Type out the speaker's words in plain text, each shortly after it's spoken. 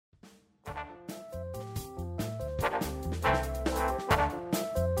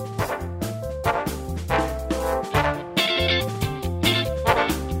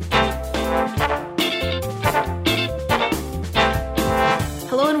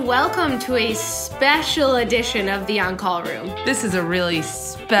and welcome to a special edition of the On-Call Room. This is a really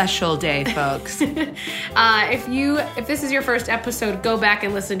special day, folks. If this is your first episode, go back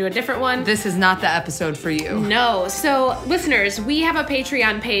and listen to a different one. This is not the episode for you. No. So, listeners, we have a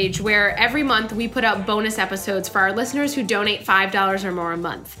Patreon page where every month we put out bonus episodes for our listeners who donate $5 or more a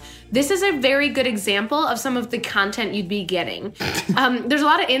month. This is a very good example of some of the content you'd be getting. There's a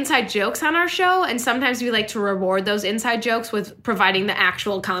lot of inside jokes on our show, and sometimes we like to reward those inside jokes with providing the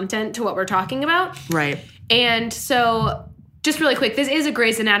actual content to what we're talking about. Right. And so, just really quick, this is a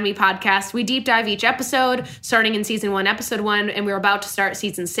Grey's Anatomy podcast. We deep dive each episode, starting in season 1, episode 1, and we're about to start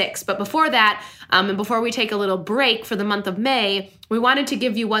season 6. But before that, and before we take a little break for the month of May, we wanted to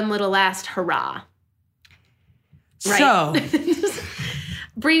give you one little last hurrah. Right? So...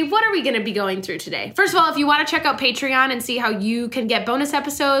 Bree, what are we going to be going through today? First of all, if you want to check out Patreon and see how you can get bonus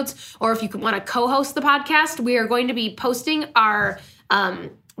episodes, or if you want to co-host the podcast, we are going to be posting our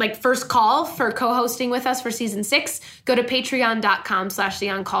first call for co-hosting with us for season 6. Go to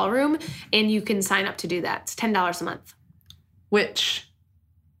patreon.com/theoncallroom, and you can sign up to do that. It's $10 a month. Which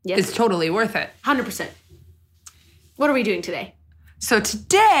is totally worth it. 100%. What are we doing today? So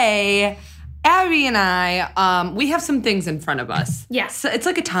today... Abbey and I, we have some things in front of us. Yes. So it's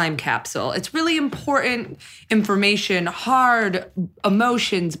like a time capsule. It's really important information, hard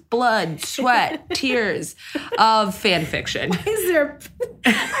emotions, blood, sweat, tears of fan fiction. Why is there...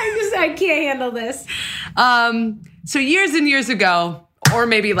 I can't handle this. So years and years ago, or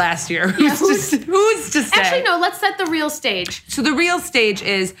maybe last year, who's to say? Actually, no, let's set the real stage. So the real stage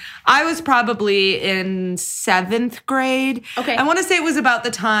is, I was probably in 7th grade. Okay. I want to say it was about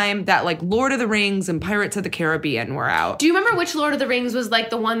the time that like Lord of the Rings and Pirates of the Caribbean were out. Do you remember which Lord of the Rings was like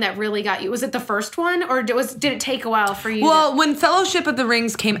the one that really got you? Was it the first one, or did it take a while for you? Well, when Fellowship of the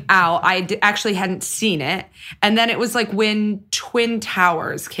Rings came out, I actually hadn't seen it. And then it was like when Twin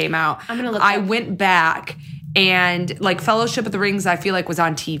Towers came out. I'm gonna look I up. went back. And, like, Fellowship of the Rings, I feel like, was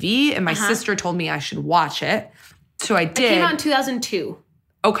on TV. And my sister told me I should watch it. So I did. It came out in 2002.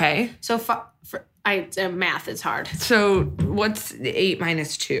 Okay. So math is hard. So what's 8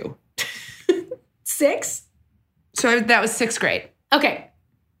 minus 2? 6? So that was 6th grade. Okay.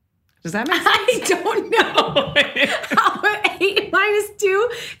 Does that make sense? I don't know. How 8 minus 2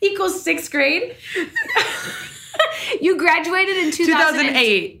 equals 6th grade? You graduated in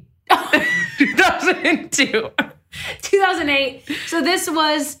 2008. 2002. 2008. So this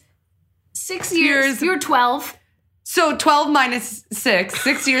was 6 years. You were 12. So 12 minus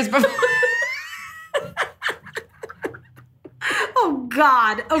 6 years before. Oh,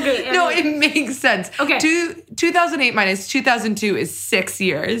 God. Okay. No, it makes sense. Okay. 2008 minus 2002 is 6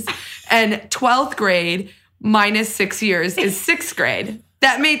 years. And 12th grade minus 6 years is 6th grade.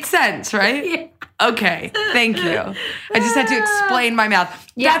 That made sense, right? Yeah. Okay, thank you. I just had to explain my math.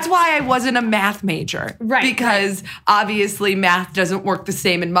 Yeah. That's why I wasn't a math major. Right. Because obviously math doesn't work the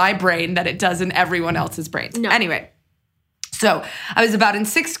same in my brain that it does in everyone else's brains. No. Anyway, so I was about in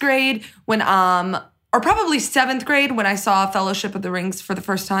 6th grade when, or probably 7th grade when I saw Fellowship of the Rings for the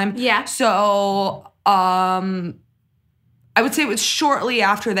first time. Yeah. So I would say it was shortly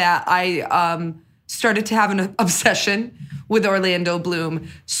after that I started to have an obsession with Orlando Bloom.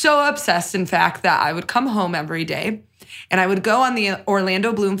 So obsessed, in fact, that I would come home every day and I would go on the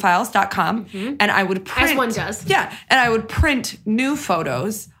OrlandoBloomFiles.com and I would print. As one does. Yeah. And I would print new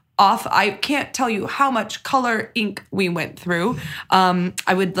photos off. I can't tell you how much color ink we went through.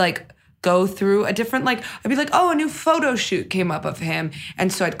 I would go through a different, I'd be like, oh, a new photo shoot came up of him.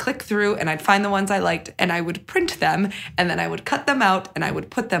 And so I'd click through and I'd find the ones I liked and I would print them and then I would cut them out and I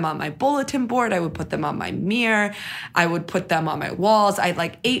would put them on my bulletin board. I would put them on my mirror. I would put them on my walls. I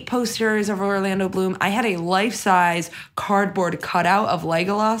had 8 posters of Orlando Bloom. I had a life-size cardboard cutout of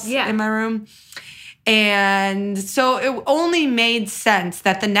Legolas in my room. And so it only made sense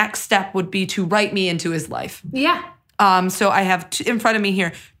that the next step would be to write me into his life. Yeah. So I have in front of me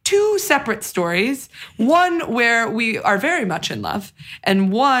here 2 separate stories, one where we are very much in love,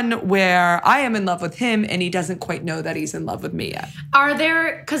 and one where I am in love with him and he doesn't quite know that he's in love with me yet. Are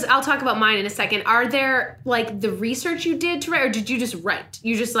there, because I'll talk about mine in a second, are there, the research you did to write, or did you just write?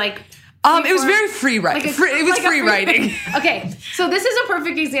 You just, it was very free writing. It was free writing. Okay, so this is a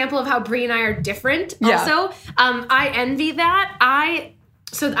perfect example of how Bree and I are different also. I envy that.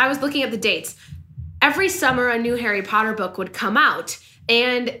 So I was looking at the dates. Every summer, a new Harry Potter book would come out.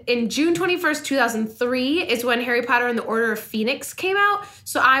 And in June 21st, 2003 is when Harry Potter and the Order of Phoenix came out.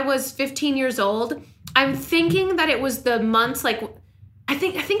 So I was 15 years old. I'm thinking that it was the months, I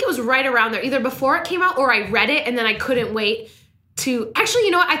think it was right around there, either before it came out or I read it and then I couldn't wait to, actually,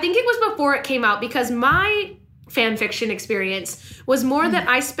 you know what? I think it was before it came out because my fan fiction experience was more that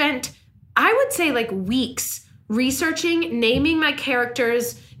I spent, I would say, like weeks researching, naming my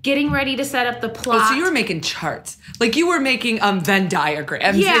characters, getting ready to set up the plot. Oh, so you were making charts. Like you were making Venn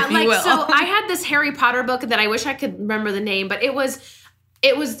diagrams, yeah, if you will. So I had this Harry Potter book that I wish I could remember the name, but it was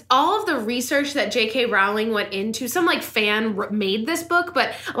all of the research that J.K. Rowling went into. Some like fan made this book,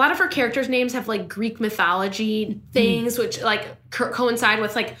 but a lot of her characters' names have like Greek mythology things, which like coincide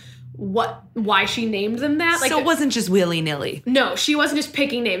with like why she named them that. Like, so it wasn't just willy-nilly. No, she wasn't just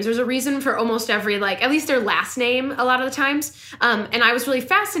picking names. There's a reason for almost every, like, at least their last name a lot of the times. And I was really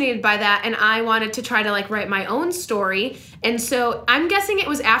fascinated by that, and I wanted to try to, like, write my own story. And so I'm guessing it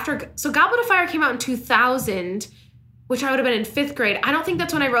was after... So Goblet of Fire came out in 2000, which I would have been in 5th grade. I don't think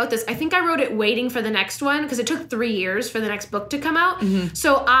that's when I wrote this. I think I wrote it waiting for the next one because it took 3 years for the next book to come out. Mm-hmm.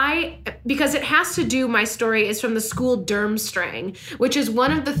 So because it has to do, my story is from the school Durmstrang, which is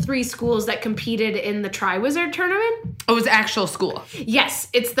one of the 3 schools that competed in the Triwizard Tournament. Oh, it was actual school. Yes.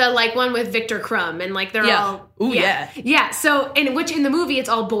 It's the like one with Victor Crumb and like they're all... Ooh, yeah. Yeah. So, which in the movie, it's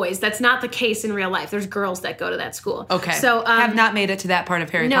all boys. That's not the case in real life. There's girls that go to that school. Okay. So have not made it to that part of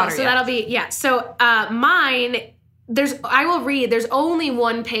Harry Potter yet. That'll be... Yeah. So mine... I will read. There's only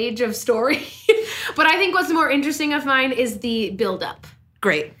 1 page of story, but I think what's more interesting of mine is the build-up.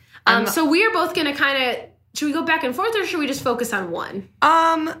 Great. So we are both going to kind of... Should we go back and forth, or should we just focus on one?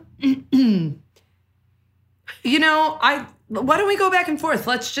 Why don't we go back and forth?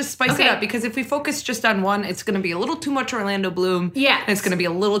 Let's just spice it up, because if we focus just on one, it's going to be a little too much Orlando Bloom. Yeah. And it's going to be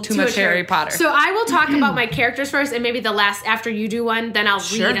a little too much Harry Potter. So I will talk about my characters first, and maybe the last, after you do one, then I'll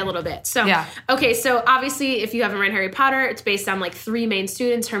read a little bit. So, okay, so obviously, if you haven't read Harry Potter, it's based on like 3 main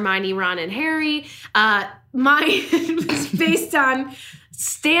students, Hermione, Ron, and Harry. Mine was based on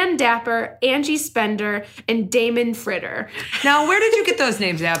Stan Dapper, Angie Spender, and Damon Fritter. Now, where did you get those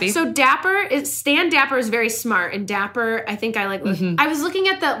names, Abby? So Stan Dapper is very smart, and Dapper, I think I like... Mm-hmm. I was looking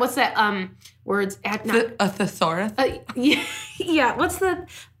at what's that, words? A thesaurus? Yeah, what's the...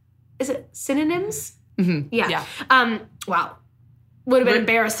 Is it synonyms? Mm-hmm. Yeah. Wow. Would have been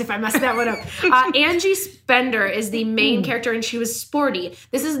embarrassed if I messed that one up. Angie Spender is the main character, and she was sporty.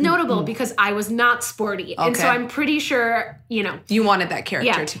 This is notable because I was not sporty. Okay. And so I'm pretty sure, You wanted that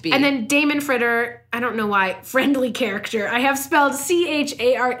character to be. And then Damon Fritter, I don't know why, friendly character. I have spelled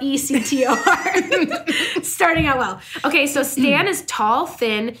CHARECTOR. Starting out well. Okay, so Stan is tall,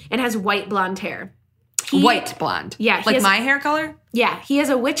 thin, and has white blonde hair. White blonde? Yeah. Like my hair color? Yeah. He has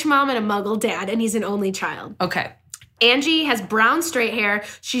a witch mom and a muggle dad, and he's an only child. Okay. Angie has brown straight hair.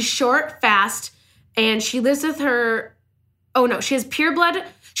 She's short, fast, and she lives with her... Oh, no. She has pureblood.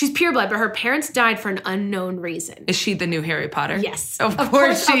 She's pureblood, but her parents died for an unknown reason. Is she the new Harry Potter? Yes. Of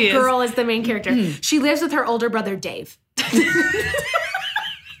course she is. A girl is the main character. She lives with her older brother, Dave.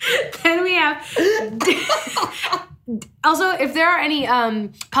 Then we have... Also, if there are any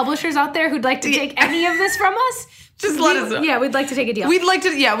publishers out there who'd like to take any of this from us... Just let us know. Yeah, we'd like to take a deal. We'd like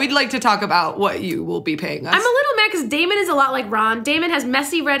to talk about what you will be paying us. I'm a little mad because Damon is a lot like Ron. Damon has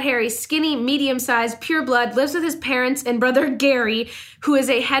messy red hair, he's skinny, medium-sized, pure blood, lives with his parents and brother Gary, who is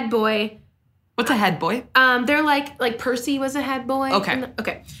a head boy. What's a head boy? They're like Percy was a head boy. Okay.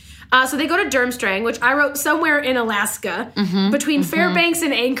 Okay. So they go to Durmstrang, which I wrote somewhere in Alaska, between Fairbanks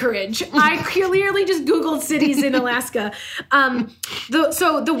and Anchorage. I clearly just Googled cities in Alaska.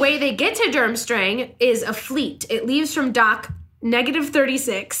 So the way they get to Durmstrang is a fleet. It leaves from dock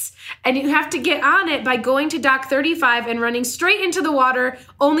 -36, and you have to get on it by going to dock 35 and running straight into the water.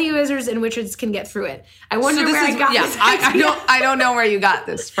 Only wizards and witches can get through it. I wonder where I got this idea. I don't know where you got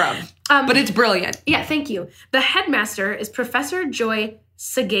this from, but it's brilliant. Yeah, thank you. The headmaster is Professor Joy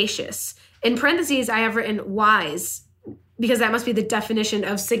Sagacious. In parentheses, I have written wise, because that must be the definition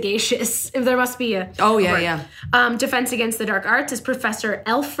of sagacious. If there must be a word. Defense against the dark arts is Professor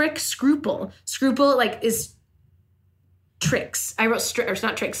Elfric Scruple. Scruple is tricks. I wrote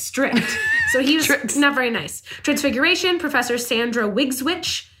not tricks, strict. So he was not very nice. Transfiguration, Professor Sandra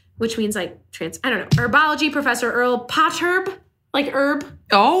Wigswitch, which means I don't know. Herbology, Professor Earl Potterb, like herb.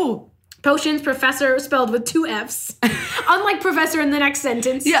 Oh. Potions, Professor, spelled with 2 Fs. Unlike Professor in the next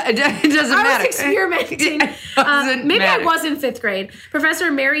sentence. Yeah, it doesn't matter. I was experimenting. Maybe I was in 5th grade.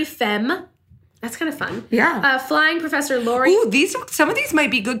 Professor Mary Femme. That's kind of fun. Yeah. Flying Professor Lori. Ooh, some of these might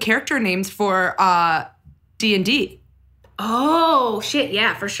be good character names for D&D. Oh, shit.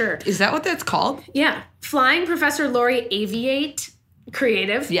 Yeah, for sure. Is that what that's called? Yeah. Flying Professor Lori Aviate.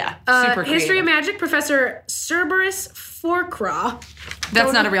 Creative. Yeah, super creative. History of Magic, Professor Cerberus Forcraw.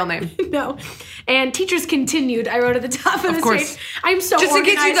 That's not a real name. No. And Teachers Continued, I wrote at the top of the page. I'm so just organized.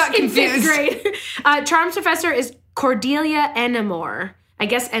 In case you got confused. In 5th grade. Charms Professor is Cordelia Enamore. I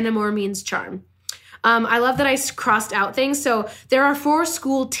guess Enamore means charm. I love that I crossed out things. So there are 4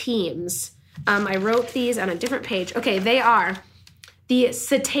 school teams. I wrote these on a different page. Okay, they are the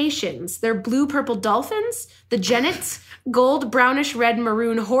Cetaceans. They're blue-purple dolphins. The Genets, gold, brownish, red,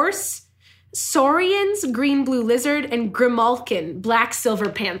 maroon horse. Saurians, green-blue lizard, and Grimalkin, black-silver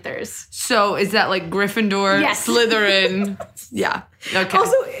panthers. So is that like Gryffindor, yes. Slytherin? Yeah. Okay.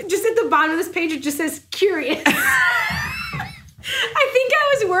 Also, just at the bottom of this page, it just says curious. I think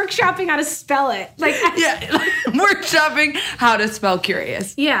I was workshopping how to spell it. Workshopping how to spell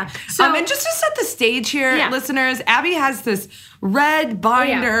curious. Yeah. So, and just to set the stage here, listeners, Abbey has this red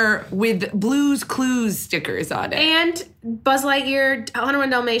binder with Blue's Clues stickers on it. And Buzz Lightyear, 101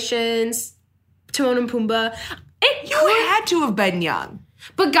 Dalmatians, Timon and Pumbaa. You had to have been young.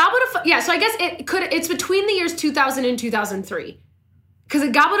 But Goblet of Fire, so I guess it's between the years 2000 and 2003. Because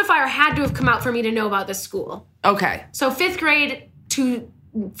Goblet of Fire had to have come out for me to know about this school. Okay. So 5th grade to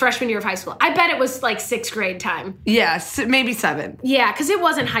freshman year of high school. I bet it was like 6th grade time. Yes, maybe 7th. Yeah, because it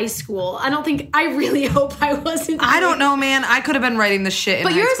wasn't high school. I really hope I wasn't. I don't know, man. I could have been writing the shit in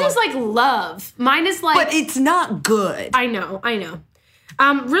high school. But yours is like love. Mine is like... But it's not good. I know.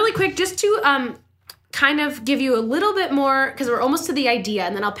 Really quick, just to kind of give you a little bit more, because we're almost to the idea,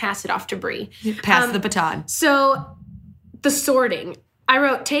 and then I'll pass it off to Bree. Pass the baton. So, the sorting. I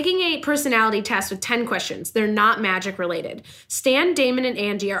wrote, taking a personality test with 10 questions. They're not magic related. Stan, Damon, and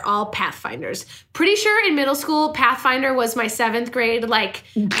Angie are all Pathfinders. Pretty sure in middle school, Pathfinder was my 7th grade. Like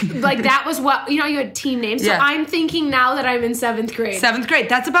that was what, you had team names. So I'm thinking now that I'm in 7th grade. 7th grade.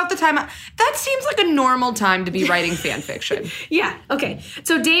 That's about the time. That seems like a normal time to be writing fan fiction. Yeah. Okay.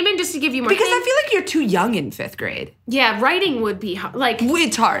 So Damon, just to give you more because I feel like you're too young in 5th grade. Yeah. Writing would be hard.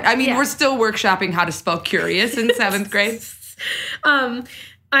 It's hard. I mean, we're still workshopping how to spell curious in 7th grade.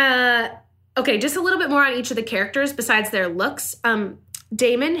 Okay, just a little bit more on each of the characters besides their looks.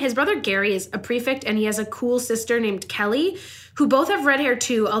 Damon, his brother Gary is a prefect, and he has a cool sister named Kelly, who both have red hair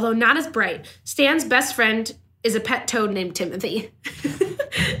too, although not as bright. Stan's best friend is a pet toad named Timothy.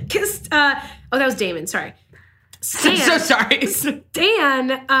 That was Damon, sorry. Stan, so sorry.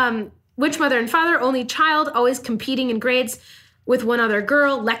 Stan, witch mother and father, only child, always competing in grades. With one other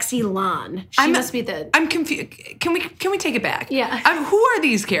girl, Lexi Lon. She must be the... I'm confused. Can we take it back? Yeah. Who are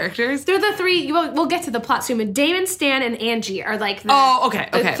these characters? They're the 3... We'll get to the plot soon. But Damon, Stan, and Angie are like the... Oh, okay.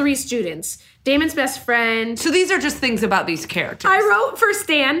 The 3 students. Damon's best friend. So these are just things about these characters. I wrote for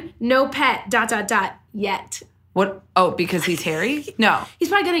Stan, no pet, ... yet. What? Oh, because he's hairy? No. He's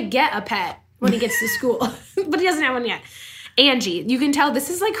probably going to get a pet when he gets to school. But he doesn't have one yet. Angie, you can tell this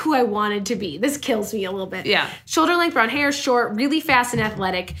is like who I wanted to be. This kills me a little bit. Yeah. Shoulder length brown hair, short, really fast and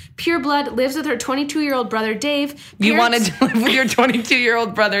athletic. Pure blood, lives with her 22-year-old brother Dave. You wanted to live with your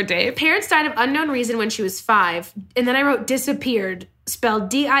 22-year-old brother Dave? Parents died of unknown reason when she was 5. And then I wrote disappeared, spelled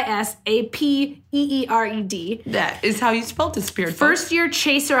Disapeered. That is how you spell disappeared. First year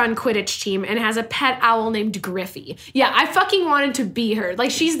chaser on Quidditch team and has a pet owl named Griffey. Yeah, I fucking wanted to be her.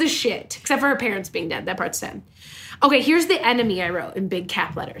 Like, she's the shit. Except for her parents being dead. That part's sad. Okay, here's the enemy I wrote in big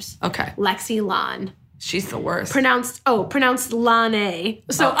cap letters. Okay. Lexi Lon. She's the worst. Pronounced Lane.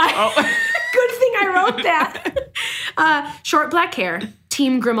 So good thing I wrote that. Short black hair.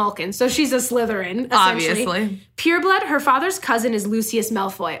 Team Grimalkin. So she's a Slytherin, essentially. Obviously. Pureblood, her father's cousin is Lucius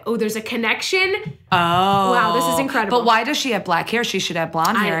Malfoy. Oh, there's a connection. Oh. Wow, this is incredible. But why does she have black hair? She should have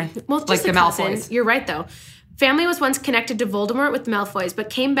blonde hair. Well, just like the Malfoys. You're right, though. Family was once connected to Voldemort with the Malfoys,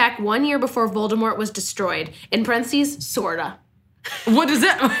 but came back 1 year before Voldemort was destroyed. In parentheses, sorta. What is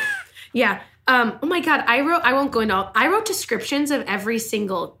that? Yeah. Oh my God, I won't go into all. I wrote descriptions of every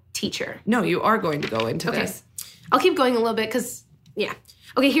single teacher. No, you are going to go into this. I'll keep going a little bit because, yeah.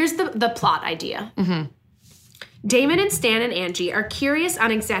 Okay, here's the plot idea. Mm-hmm. Damon and Stan and Angie are curious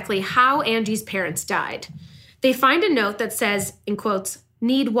on exactly how Angie's parents died. They find a note that says, in quotes,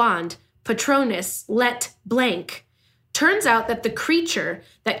 need wand. Patronus, let blank. Turns out that the creature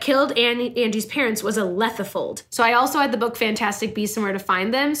that killed Angie's parents was a lethifold. So I also had the book Fantastic Beasts and Where to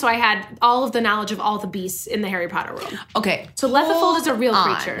Find Them. So I had all of the knowledge of all the beasts in the Harry Potter world. Okay. So lethifold is a real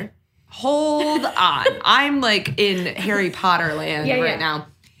creature. Hold on. I'm like in Harry Potter land right now.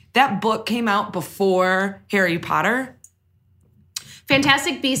 That book came out before Harry Potter.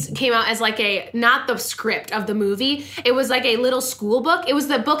 Fantastic Beasts came out as like not the script of the movie. It was like a little school book. It was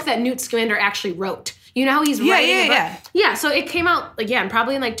the book that Newt Scamander actually wrote. You know how he's writing a book? Yeah, so it came out,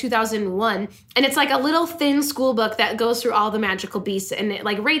 probably in like 2001. And it's like a little thin school book that goes through all the magical beasts. And it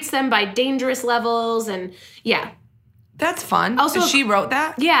like rates them by dangerous levels. And yeah. That's fun. Also, she wrote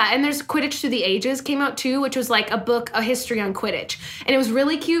that? Yeah, and there's Quidditch Through the Ages came out too, which was like a history on Quidditch. And it was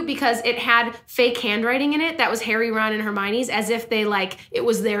really cute because it had fake handwriting in it that was Harry, Ron, and Hermione's as if it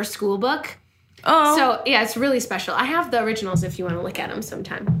was their school book. Oh. So, yeah, it's really special. I have the originals if you want to look at them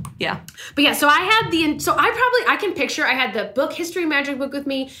sometime. Yeah. But yeah, so I can picture, I had the book, History Magic book with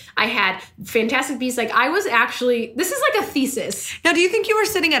me. I had Fantastic Beasts. Like, I was actually, this is like a thesis. Now, do you think you were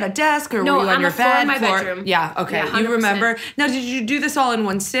sitting at a desk or No, were you on your floor bed? in my bedroom. Yeah, okay. Yeah, you 100%. remember? Now, did you do this all in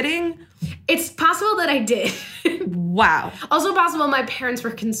one sitting? It's possible that I did. Wow. Also possible my parents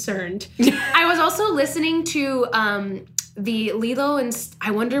were concerned. I was also listening to the Lilo and...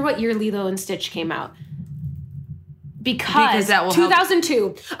 I wonder what year Lilo and Stitch came out. Because that will 2002.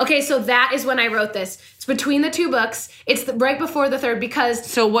 Help. Okay, so that is when I wrote this. It's between the two books. It's right before the third because...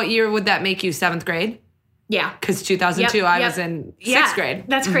 So what year would that make you? 7th grade? Yeah. Because 2002, I was in 6th grade.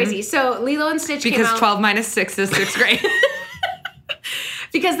 That's crazy. So Lilo and Stitch came out... Because 12 minus 6 is 6th grade.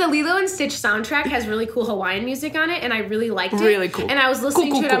 Because the Lilo and Stitch soundtrack has really cool Hawaiian music on it, and I really liked it. Really cool. And I was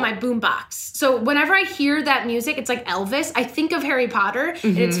listening to it on my boombox. So whenever I hear that music, it's like Elvis. I think of Harry Potter,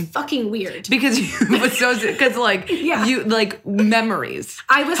 and it's fucking weird. Because you like memories.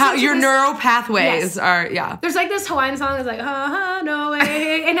 I listen how to your this, neural pathways are. Yeah. There's like this Hawaiian song that's like ha ha no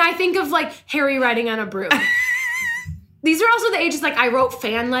way, and I think of like Harry riding on a broom. These are also the ages like I wrote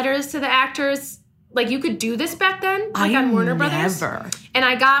fan letters to the actors. Like, you could do this back then, like on Warner Brothers. Never. And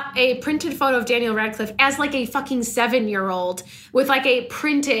I got a printed photo of Daniel Radcliffe as, like, a fucking 7-year-old with, like, a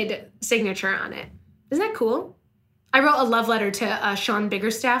printed signature on it. Isn't that cool? I wrote a love letter to Sean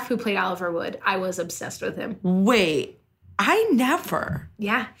Biggerstaff, who played Oliver Wood. I was obsessed with him. Wait. I never.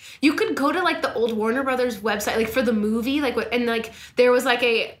 Yeah. You could go to, like, the old Warner Brothers website, like, for the movie. And, like, there was, like,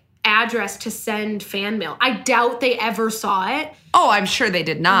 a address to send fan mail. I doubt they ever saw it. Oh, I'm sure they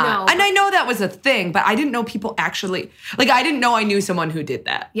did not. No. And I know that was a thing, but I didn't know people actually, like, I didn't know I knew someone who did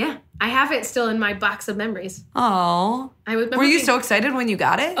that. Yeah. I have it still in my box of memories. Oh. Were you so excited when you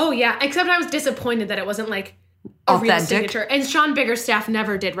got it? Oh, yeah. Except I was disappointed that it wasn't, like, a authentic real signature. And Sean Biggerstaff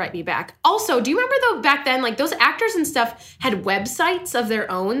never did write me back. Also, do you remember, though, back then, like, those actors and stuff had websites of their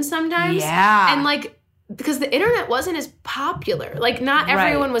own sometimes? Yeah. And, like, because the internet wasn't as popular. Like, not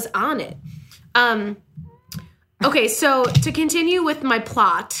everyone was on it. Okay, so to continue with my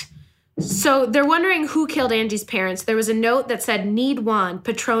plot. So they're wondering who killed Angie's parents. There was a note that said, need wand,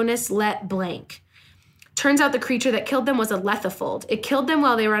 Patronus let blank. Turns out the creature that killed them was a lethifold. It killed them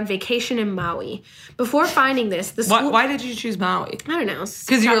while they were on vacation in Maui. Before finding this, the school... Why did you choose Maui? I don't know.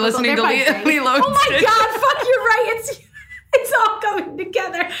 Because you were listening to Lilo and Stitch. Oh my God, fuck, you're right. It's all coming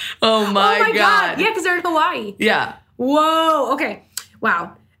together. Oh my God. Yeah, because they're in Hawaii. Yeah. Whoa. Okay.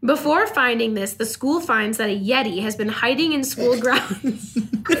 Wow. Before finding this, the school finds that a Yeti has been hiding in school grounds.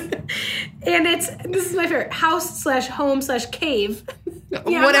 And this is my favorite, house/home/cave.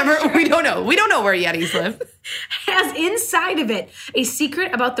 Yeah, whatever. Sure. We don't know. We don't know where Yetis live. Has inside of it a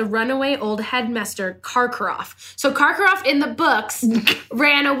secret about the runaway old headmaster, Karkaroff. So Karkaroff in the books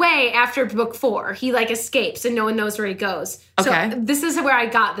ran away after book 4. He like escapes and no one knows where he goes. Okay. So this is where I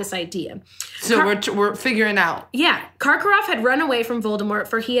got this idea. So we're figuring out. Yeah. Karkaroff had run away from Voldemort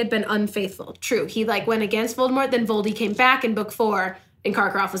for he had been unfaithful. True. He like went against Voldemort, then Voldy came back in book 4 and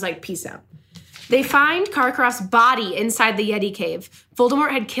Karkaroff was like, peace out. They find Karkaroff's body inside the Yeti cave.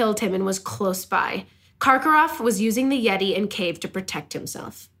 Voldemort had killed him and was close by. Karkaroff was using the Yeti and cave to protect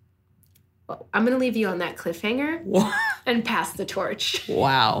himself. Well, I'm going to leave you on that cliffhanger and pass the torch.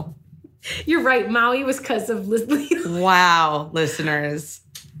 Wow. You're right. Maui was because of Lily. Wow, listeners.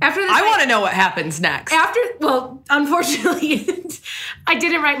 After this, I want to know what happens next. Well, unfortunately, I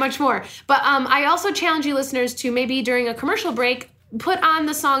didn't write much more. But I also challenge you listeners to maybe during a commercial break, put on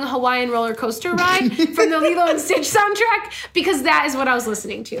the song Hawaiian Roller Coaster Ride from the Lilo and Stitch soundtrack, because that is what I was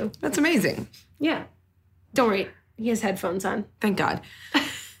listening to. That's amazing. Yeah. Don't worry. He has headphones on. Thank God.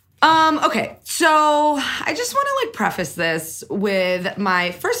 Okay, so I just want to like preface this with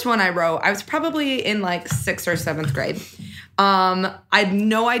my first one I wrote. I was probably in like 6th or 7th grade. I had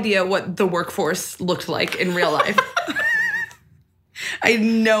no idea what the workforce looked like in real life. I had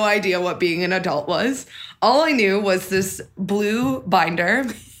no idea what being an adult was. All I knew was this blue binder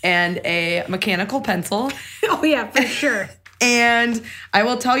and a mechanical pencil. Oh, yeah, for sure. And I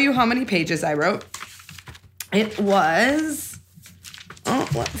will tell you how many pages I wrote. It was,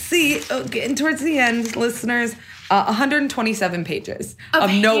 let's see, getting towards the end, listeners, 127 pages of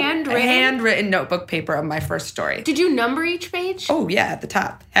handwritten notebook paper of my first story. Did you number each page? Oh, yeah, at the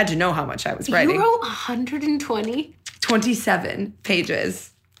top. Had to know how much I was writing. You wrote 120? 27 pages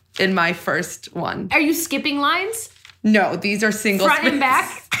in my first one. Are you skipping lines? No, these are single Front and back?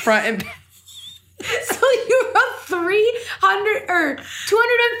 Front and back. So you wrote 300 or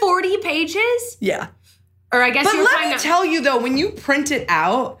 240 pages? Yeah. Or I guess but you were let me tell you though, when you print it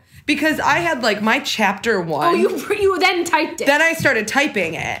out, because I had like my chapter 1. Oh, you then typed it. Then I started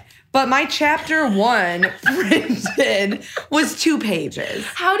typing it. But my chapter 1 printed was 2 pages.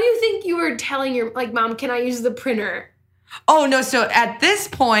 How do you think you were telling your, like, Mom, can I use the printer? Oh, no. So at this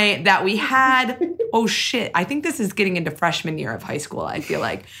point that we had, oh, shit. I think this is getting into freshman year of high school, I feel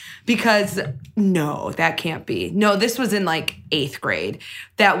like. Because, no, that can't be. No, this was in, like, 8th grade.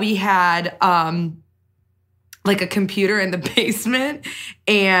 That we had, like, a computer in the basement,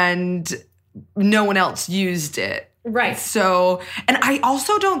 and no one else used it. Right. So, and I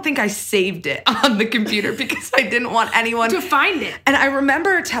also don't think I saved it on the computer because I didn't want anyone to find it. And I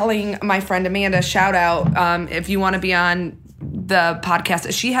remember telling my friend Amanda, shout out, if you want to be on the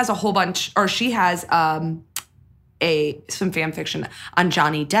podcast, she has a whole bunch, or she has some fan fiction on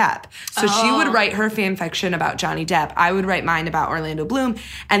Johnny Depp. So she would write her fan fiction about Johnny Depp. I would write mine about Orlando Bloom.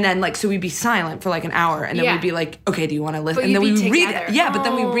 And then, like, so we'd be silent for like an hour. And then we'd be like, okay, do you want to listen? And then we would read it. Yeah, but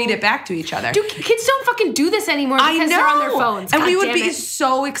then we read it back to each other. Dude, kids don't fucking do this anymore because they're on their phones. And we would be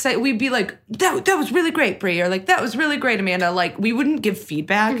so excited. We'd be like, that was really great, Brie. Or like, that was really great, Amanda. Like, we wouldn't give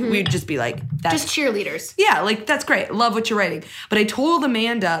feedback. We'd just be like, that's just cheerleaders. Yeah, like, that's great. Love what you're writing. But I told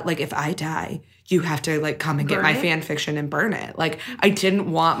Amanda, like, if I die, you have to, like, come and get my fan fiction and burn it. Like, I didn't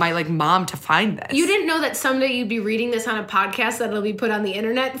want my, like, mom to find this. You didn't know that someday you'd be reading this on a podcast that'll be put on the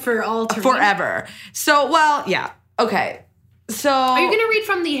internet for all to forever. Read? So, well, yeah. Okay. So. Are you going to read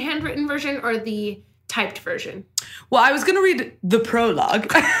from the handwritten version or the typed version? Well, I was going to read the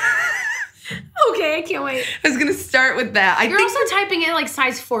prologue. Okay, I can't wait. I was going to start with that. You're also typing it, like,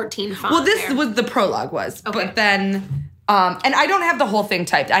 size 14 font. Well, this was the prologue was. Okay. But then. And I don't have the whole thing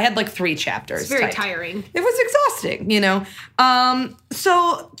typed. I had like 3 chapters. It's very typed. tiring. It was exhausting, you know.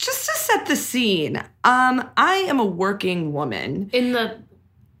 So just to set the scene, I am a working woman in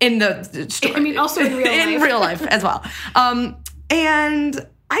the story. I mean, also in real life. In real life as well. And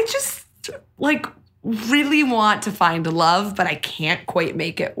I just like really want to find love, but I can't quite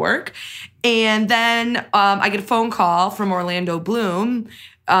make it work. And then I get a phone call from Orlando Bloom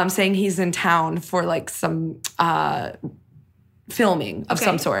saying he's in town for like some filming of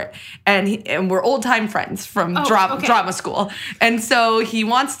some sort. And we're old-time friends from drama school. And so he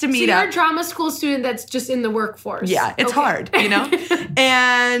wants to meet up. So you're a drama school student that's just in the workforce. Yeah, it's hard, you know?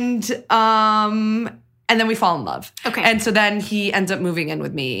 And then we fall in love. Okay. And so then he ends up moving in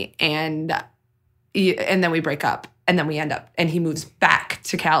with me, and then we break up. And then he moves back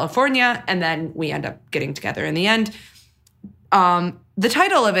to California, and then we end up getting together in the end. The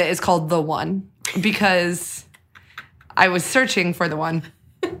title of it is called The One because I was searching for the one.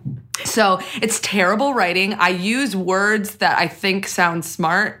 So it's terrible writing. I use words that I think sound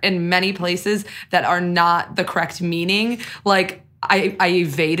smart in many places that are not the correct meaning. Like, I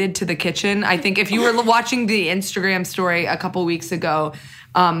evaded to the kitchen. I think if you were watching the Instagram story a couple weeks ago,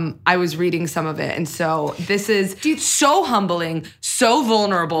 I was reading some of it. And so this is so humbling, so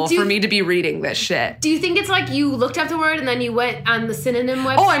vulnerable for me to be reading this shit. Do you think it's like you looked up the word and then you went on the synonym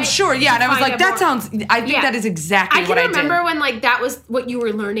website? Oh, I'm sure. Yeah. And I was like, I think that is exactly what I did. I can remember when like that was what you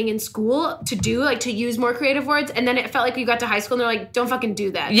were learning in school to do, like to use more creative words. And then it felt like you got to high school and they're like, don't fucking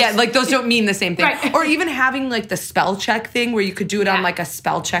do that. Yeah. Like those don't mean the same thing. Right. Or even having like the spell check thing where you could do it on like a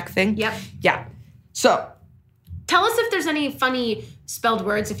spell check thing. Yep. Yeah. So. Tell us if there's any funny spelled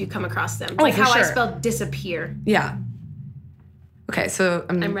words if you come across them. Oh, like how sure. I spelled disappear. Yeah. Okay, so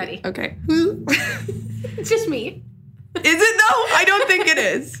I'm ready. Okay. It's just me. Is it though? I don't think it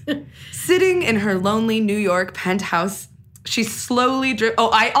is. Sitting in her lonely New York penthouse, she slowly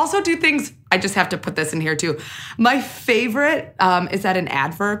I also do things. I just have to put this in here too. My favorite, is that an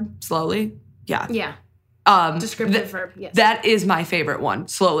adverb? Slowly? Yeah. Yeah. Descriptive verb, yes. That is my favorite one,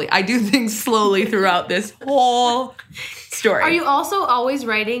 slowly. I do things slowly throughout this whole story. Are you also always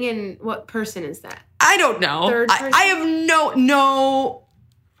writing in, what person is that? I don't know. Third person? I have no,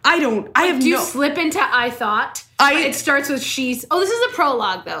 I don't, I have do no. You slip into I thought? It starts with she's, this is a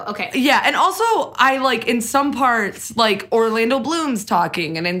prologue though, okay. Yeah, and also I like in some parts, like Orlando Bloom's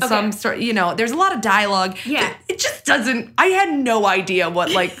talking and in some sort, there's a lot of dialogue. Yeah. It just doesn't, I had no idea what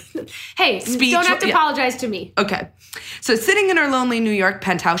like hey, speech. Don't have to apologize to me. Okay. So sitting in her lonely New York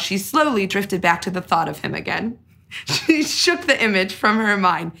penthouse, she slowly drifted back to the thought of him again. She shook the image from her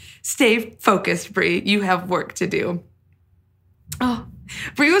mind. Stay focused, Brie. You have work to do. Oh,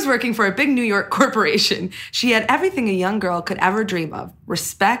 Brie was working for a big New York corporation. She had everything a young girl could ever dream of.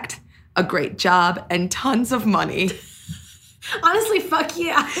 Respect, a great job, and tons of money. Honestly, fuck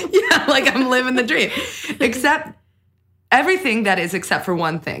yeah. Yeah, like I'm living the dream. Except everything that is except for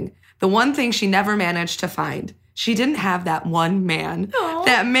one thing. The one thing she never managed to find. She didn't have that one man. Aww.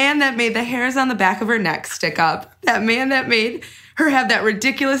 That man that made the hairs on the back of her neck stick up. That man that made her have that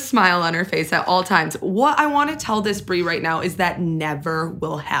ridiculous smile on her face at all times. What I want to tell this Brie right now is that never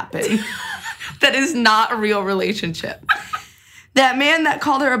will happen. That is not a real relationship. That man that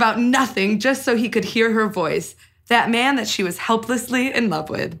called her about nothing just so he could hear her voice. That man that she was helplessly in love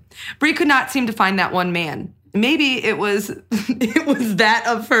with. Brie could not seem to find that one man. Maybe it was that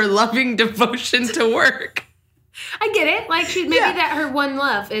of her loving devotion to work. I get it. Like, that her one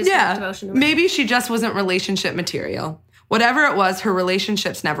love is her devotion to work. Maybe she just wasn't relationship material. Whatever it was, her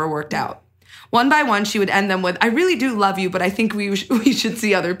relationships never worked out. One by one, she would end them with, I really do love you, but I think we should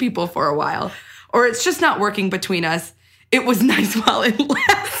see other people for a while. Or it's just not working between us. It was nice while it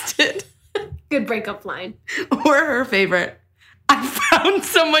lasted. Good breakup line. Or her favorite, I found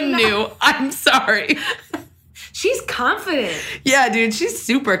someone new. I'm sorry. She's confident. Yeah, dude, she's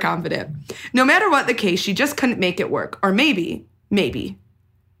super confident. No matter what the case, she just couldn't make it work. Or maybe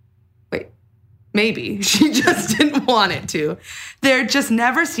she just didn't want it to. There just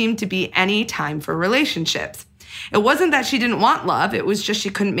never seemed to be any time for relationships. It wasn't that she didn't want love. It was just she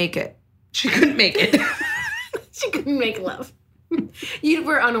couldn't make it. She couldn't make it. She couldn't make love. You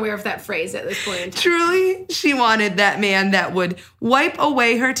were unaware of that phrase at this point in time. Truly, she wanted that man that would wipe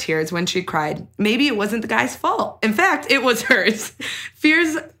away her tears when she cried. Maybe it wasn't the guy's fault. In fact, it was hers.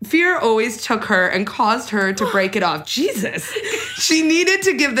 Fear always took her and caused her to break it off. Jesus. She needed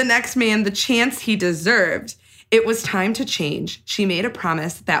to give the next man the chance he deserved. It was time to change. She made a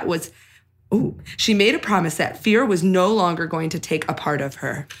promise that fear was no longer going to take a part of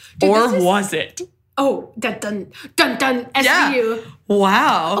her. Dude, was it? Oh, dun dun dun dun. SVU. Yeah.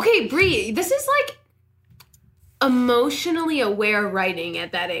 Wow. Okay, Brie, this is like emotionally aware writing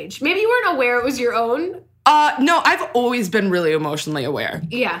at that age. Maybe you weren't aware it was your own. No, I've always been really emotionally aware.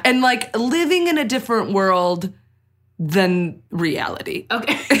 Yeah. And like living in a different world than reality.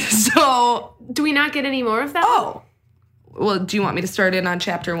 Okay. So. Do we not get any more of that? Oh. Well, do you want me to start in on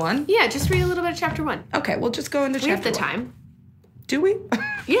chapter 1? Yeah, just read a little bit of chapter 1. Okay, we'll just go into chapter 1. We have the time. Do we?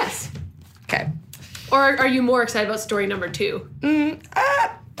 Yes. Okay. Or are you more excited about story number 2?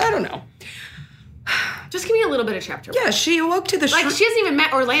 I don't know. Just give me a little bit of chapter 1. Yeah, she awoke to the... she hasn't even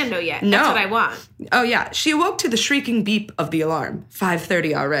met Orlando yet. No. That's what I want. Oh, yeah. She awoke to the shrieking beep of the alarm.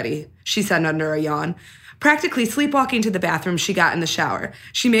 5:30 already, she said under a yawn. Practically sleepwalking to the bathroom, she got in the shower.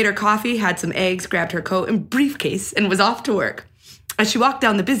 She made her coffee, had some eggs, grabbed her coat and briefcase, and was off to work. As she walked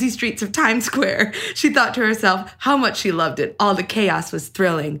down the busy streets of Times Square, she thought to herself how much she loved it. All the chaos was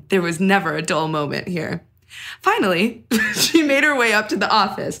thrilling. There was never a dull moment here. Finally, she made her way up to the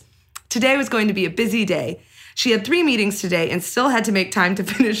office. Today was going to be a busy day. She had 3 meetings today and still had to make time to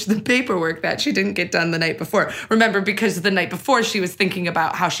finish the paperwork that she didn't get done the night before. Remember, because the night before she was thinking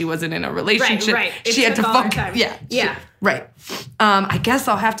about how she wasn't in a relationship. Right. She had to focus. Yeah. Right. I guess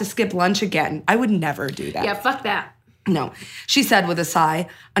I'll have to skip lunch again. I would never do that. Yeah, fuck that. No, she said with a sigh.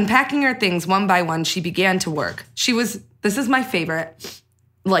 Unpacking her things one by one, she began to work. This is my favorite,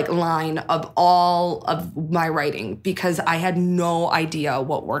 line of all of my writing because I had no idea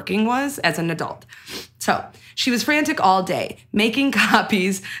what working was as an adult. So she was frantic all day, making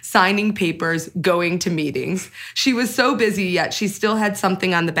copies, signing papers, going to meetings. She was so busy, yet she still had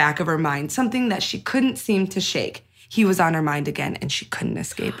something on the back of her mind, something that she couldn't seem to shake. He was on her mind again, and she couldn't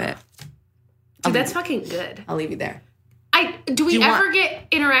escape it. Dude, that's fucking good. I'll leave you there. Do we ever get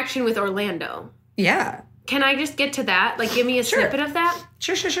interaction with Orlando? Yeah. Can I just get to that? Give me a snippet of that?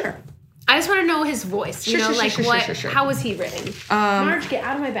 Sure. I just want to know his voice. Sure. How was he written? Marge, get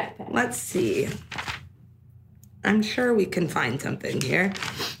out of my backpack. Let's see. I'm sure we can find something here.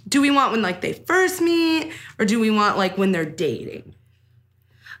 Do we want when they first meet, or do we want when they're dating?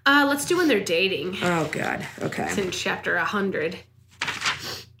 Let's do when they're dating. Oh God. Okay. It's in chapter 100.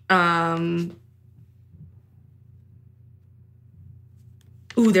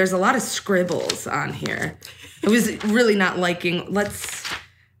 Ooh, there's a lot of scribbles on here. I was really not liking.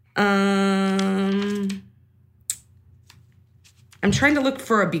 I'm trying to look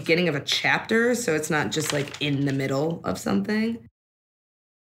for a beginning of a chapter, so it's not just in the middle of something.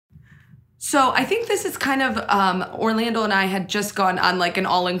 So I think this is kind of, Orlando and I had just gone on an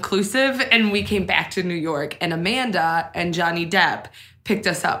all-inclusive, and we came back to New York, and Amanda and Johnny Depp picked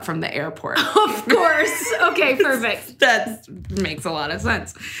us up from the airport. Of course. Okay, perfect. That makes a lot of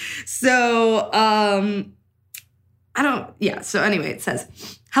sense. So, so anyway, it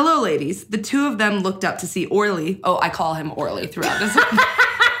says, hello, ladies. The two of them looked up to see Orly. Oh, I call him Orly throughout this.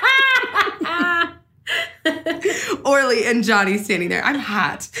 Orly and Johnny standing there. I'm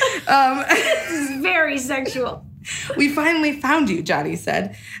hot. This is very sexual. We finally found you, Johnny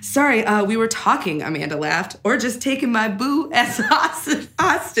said. Sorry, we were talking, Amanda laughed. Or just taking my boo as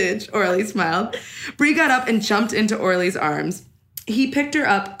hostage, Orly smiled. Bree got up and jumped into Orly's arms. He picked her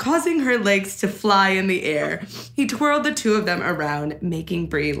up, causing her legs to fly in the air. He twirled the two of them around, making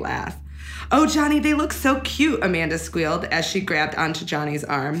Bree laugh. Oh, Johnny, they look so cute, Amanda squealed as she grabbed onto Johnny's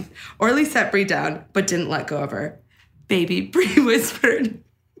arm. Orly set Bree down, but didn't let go of her. Baby, Bree whispered.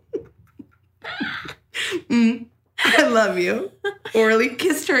 I love you. Orly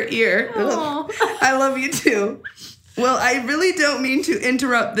kissed her ear. I love you too. Well, I really don't mean to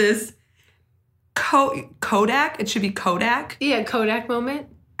interrupt this Kodak. It should be Kodak. Yeah, Kodak moment.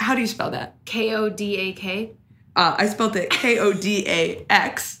 How do you spell that? Kodak. I spelled it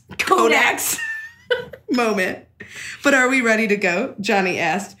Kodax. Kodak's moment. But are we ready to go? Johnny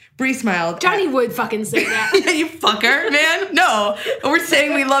asked. Bree smiled. Johnny would fucking say that. Yeah, you fucker, man. No. We're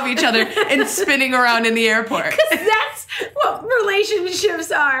saying we love each other and spinning around in the airport. Because that's what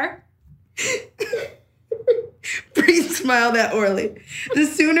relationships are. Bree smiled at Orly. The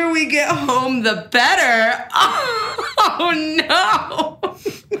sooner we get home, the better. Oh no.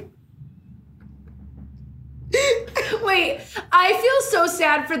 Wait, I feel so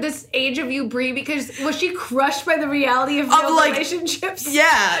sad for this age of you, Bree, because was she crushed by the reality of real relationships?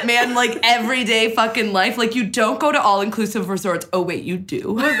 Yeah, man, like everyday fucking life. Like you don't go to all-inclusive resorts. Oh, wait, you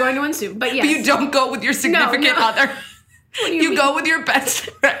do. We're going to one soon, but yes. But you don't go with your significant other. You go with your best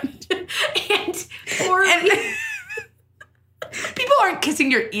friend. And people aren't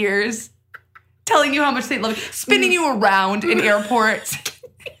kissing your ears, telling you how much they love you, spinning you around in airports.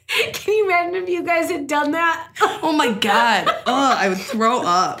 Can you imagine if you guys had done that? Oh my God. I would throw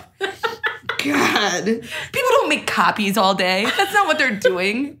up. God. People don't make copies all day. That's not what they're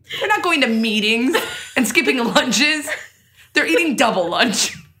doing. They're not going to meetings and skipping lunches. They're eating double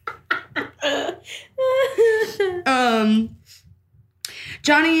lunch.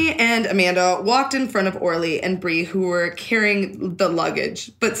 Johnny and Amanda walked in front of Orly and Bree, who were carrying the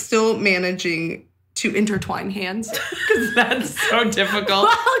luggage, but still managing to intertwine hands, because that's so difficult.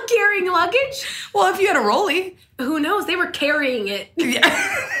 While carrying luggage? Well, if you had a rolly. Who knows? They were carrying it.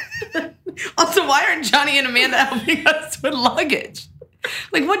 Yeah. Also, why aren't Johnny and Amanda helping us with luggage?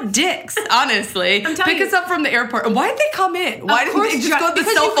 Like, what dicks, honestly. Pick us up from the airport. Why did they come in? Why didn't they just go to the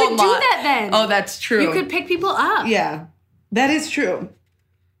cell phone lot? Because you could do that then. Oh, that's true. You could pick people up. Yeah, that is true.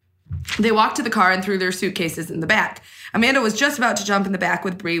 They walked to the car and threw their suitcases in the back. Amanda was just about to jump in the back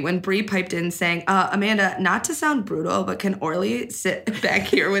with Bree when Bree piped in saying, Amanda, not to sound brutal, but can Orly sit back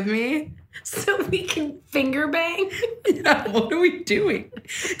here with me? So we can finger bang? Yeah, what are we doing?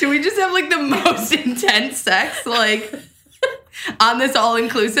 Do we just have, like, the most intense sex, like, on this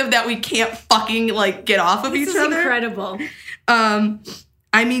all-inclusive that we can't fucking, like, get off of each other? This is incredible.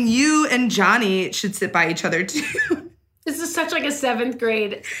 I mean, you and Johnny should sit by each other, too. This is such like a 7th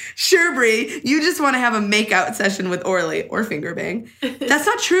grade. Sure, Bree. You just want to have a make-out session with Orly or finger bang. That's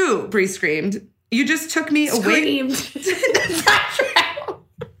not true, Bree screamed. You just took me away. Screamed. That's not true.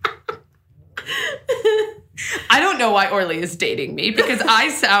 I don't know why Orly is dating me because I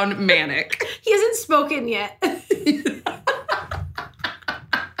sound manic. He hasn't spoken yet.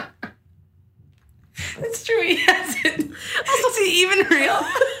 That's true, he hasn't. Is he even real?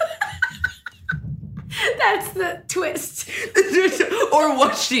 That's the twist. Or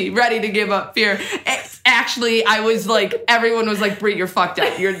was she ready to give up fear? Actually, I was like, everyone was like, Bree, you're fucked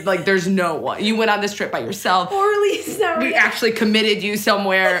up. You're like, there's no one. You went on this trip by yourself. Orly's not We actually committed you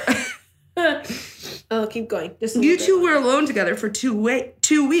somewhere. Oh, keep going. You two were alone together for 2 weeks.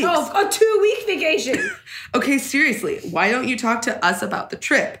 Oh, a 2-week vacation. Okay, seriously, why don't you talk to us about the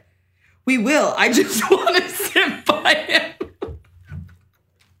trip? We will. I just want to sit by him.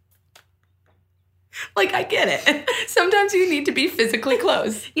 Like, I get it. Sometimes you need to be physically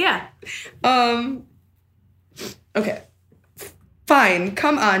close. Yeah. Okay. Fine.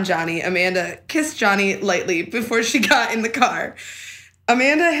 Come on, Johnny. Amanda kissed Johnny lightly before she got in the car.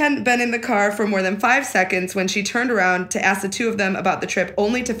 Amanda hadn't been in the car for more than 5 seconds when she turned around to ask the two of them about the trip,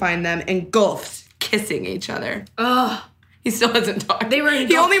 only to find them engulfed, kissing each other. Ugh. He still hasn't talked. They were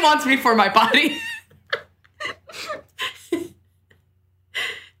engulfed. He only wants me for my body.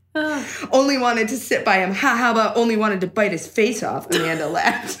 Only wanted to sit by him. How about only wanted to bite his face off? Amanda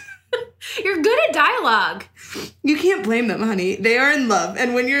laughed. You're good at dialogue. You can't blame them, honey. They are in love.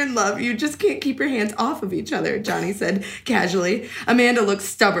 And when you're in love, you just can't keep your hands off of each other, Johnny said casually. Amanda looked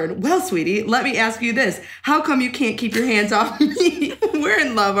stubborn. Well, sweetie, let me ask you this. How come you can't keep your hands off me? We're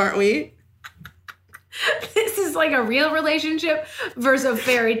in love, aren't we? This is like a real relationship versus a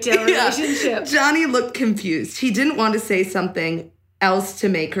fairy tale relationship. Johnny looked confused. He didn't want to say something else to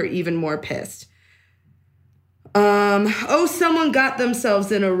make her even more pissed. Someone got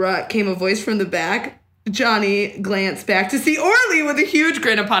themselves in a rut, came a voice from the back. Johnny glanced back to see Orly with a huge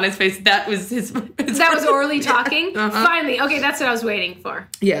grin upon his face. That was his that was Orly talking? Finally. Okay, that's what I was waiting for.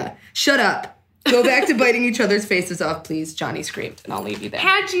 Yeah. Shut up. Go back to biting each other's faces off, please, Johnny screamed, and I'll leave you there.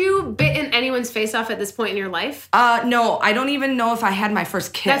 Had you bitten anyone's face off at this point in your life? No, I don't even know if I had my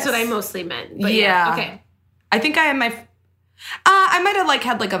first kiss. That's what I mostly meant. But yeah. Okay. I think I had my... I might have,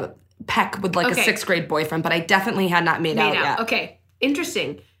 had, a peck with, a 6th grade boyfriend, but I definitely had not made out yet. Okay.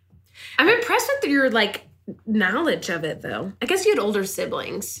 Interesting. I'm impressed with your, knowledge of it, though. I guess you had older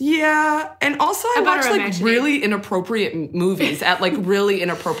siblings. Yeah, and also I watched really inappropriate movies at really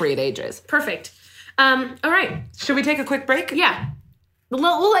inappropriate ages. Perfect. All right. Should we take a quick break? Yeah.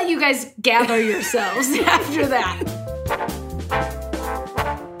 We'll let you guys gather yourselves after that.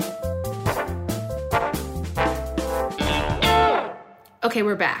 Okay,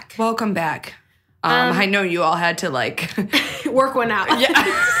 we're back. Welcome back. I know you all had to work one out. Yeah.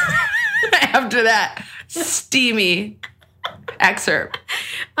 After that steamy excerpt.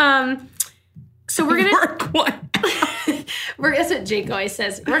 So we're gonna work one. That's what Jake always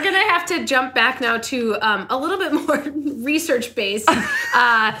says. We're gonna have to jump back now to a little bit more research-based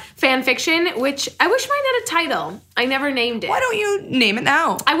fan fiction, which I wish mine had a title. I never named it. Why don't you name it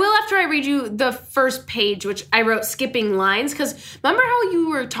now? I will after I read you the first page, which I wrote skipping lines, because remember how you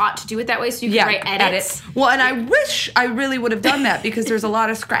were taught to do it that way so you could write edits? Well, and I wish I really would have done that because there's a lot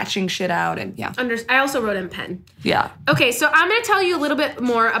of scratching shit out and yeah. I also wrote in pen. Yeah. Okay, so I'm going to tell you a little bit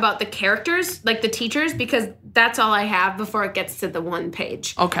more about the characters, the teachers, because that's all I have before it gets to the one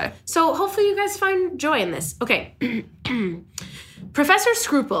page. Okay. So hopefully you guys find joy in this. Okay. Professor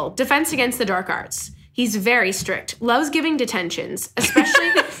Scruple, Defense Against the Dark Arts. He's very strict, loves giving detentions,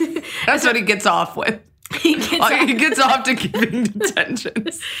 especially... That's what he gets off with. He gets off to giving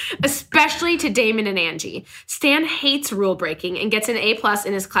detentions. Especially to Damon and Angie. Stan hates rule breaking and gets an A+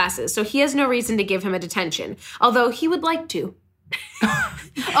 in his classes, so he has no reason to give him a detention, although he would like to.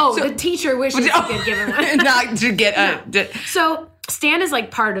 The teacher wishes he could give him one. Not to get a... So Stan is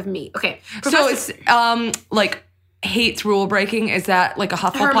part of me. Okay. So it's hates rule breaking. Is that a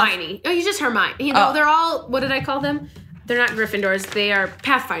Hufflepuff? Hermione. Oh, he's just Hermione. They're all, what did I call them? They're not Gryffindors. They are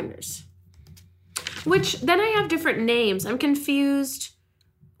Pathfinders. Which, then I have different names. I'm confused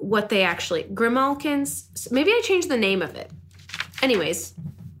what they actually... Grimalkins? Maybe I changed the name of it. Anyways,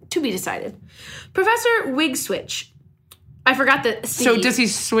 to be decided. Professor Wigswitch. I forgot the C. So does he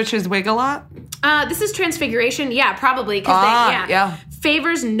switch his wig a lot? This is Transfiguration. Yeah, probably. Yeah.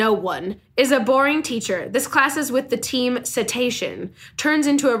 Favors no one. Is a boring teacher. This class is with the team Cetacean. Turns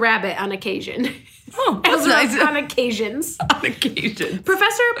into a rabbit on occasion. Oh, that's nice. On occasions. On occasion.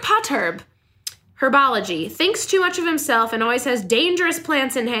 Professor Potterb. Herbology. Thinks too much of himself and always has dangerous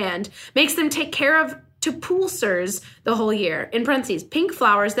plants in hand. Makes them take care of tupulsers the whole year. In parentheses, pink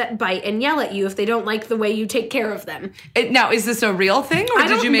flowers that bite and yell at you if they don't like the way you take care of them. Now, is this a real thing or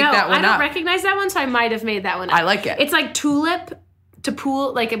did you make that one up? I don't recognize that one, so I might have made that one up. I like it. It's like tulip to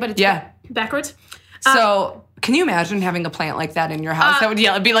pool, but it's backwards. So... Can you imagine having a plant like that in your house that would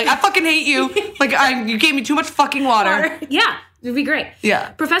yell and be like, I fucking hate you. You gave me too much fucking water. Yeah, it'd be great. Yeah.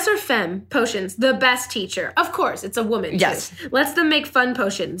 Professor Femme, potions, the best teacher. Of course, it's a woman. Yes. Too. Lets them make fun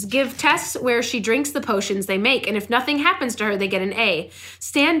potions. Give tests where she drinks the potions they make, and if nothing happens to her, they get an A.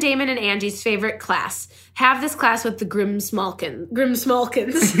 Stan, Damon, and Angie's favorite class. Have this class with the Grimsmalkins. The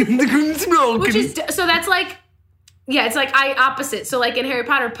Grimsmalkins. Which is, so that's it's opposite. So in Harry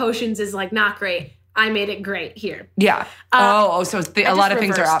Potter, potions is not great. I made it great here. Yeah. So a lot of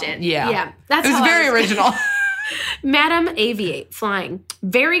things are up. Yeah. Yeah. It was very original. Madam Aviate, flying.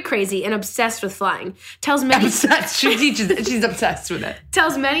 Very crazy and obsessed with flying. Tells many... Obsessed. She's obsessed with it.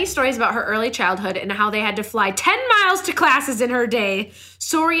 Tells many stories about her early childhood and how they had to fly 10 miles to classes in her day.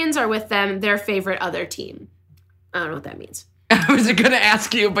 Saurians are with them, their favorite other team. I don't know what that means. I was going to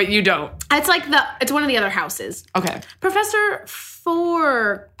ask you, but you don't. It's it's one of the other houses. Okay. Professor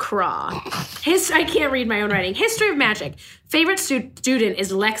Fourcroy. I can't read my own writing. History of magic. Favorite student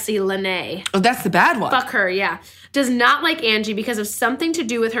is Lexi Lene. Oh, that's the bad one. Fuck her, yeah. Does not like Angie because of something to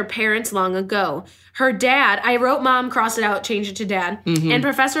do with her parents long ago. Her dad, I wrote mom, cross it out, change it to dad, and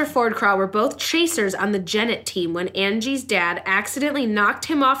Professor Fordcraw were both chasers on the Janet team when Angie's dad accidentally knocked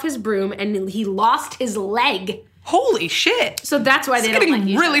him off his broom and he lost his leg. Holy shit. So that's why they don't like each other. It's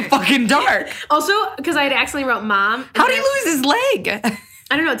getting really fucking dark. Also, because I had accidentally wrote mom. How did he lose his leg?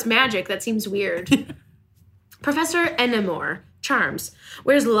 I don't know. It's magic. That seems weird. Professor Enemore. charms,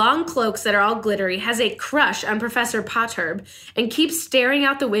 wears long cloaks that are all glittery, has a crush on Professor Potterb, and keeps staring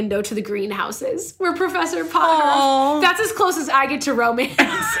out the window to the greenhouses where Professor Potterb. That's as close as I get to romance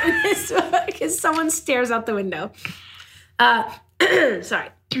in this book, because someone stares out the window. Sorry.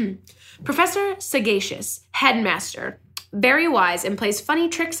 Professor Sagacious, headmaster, very wise and plays funny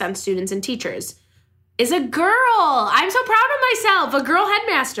tricks on students and teachers, is a girl. I'm so proud of myself. A girl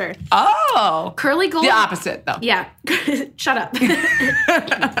headmaster. Oh. Curly gold. The opposite, though. Yeah. Shut up.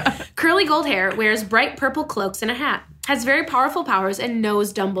 Curly gold hair, wears bright purple cloaks and a hat, has very powerful powers, and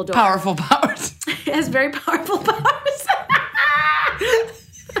knows Dumbledore. Powerful powers. Has very powerful powers.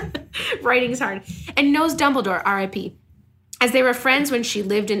 Writing's hard. And knows Dumbledore, R.I.P., as they were friends when she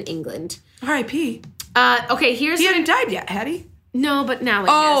lived in England. R.I.P. Okay, here's... He hadn't died yet, had he? No, but now he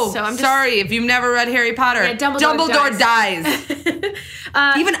is. So I'm just... sorry. If you've never read Harry Potter, yeah, Dumbledore dies.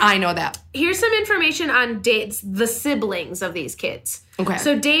 Even I know that. Here's some information on the siblings of these kids. Okay.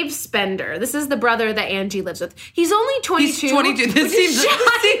 So Dave Spender, this is the brother that Angie lives with. He's only 22. He's 22. This seems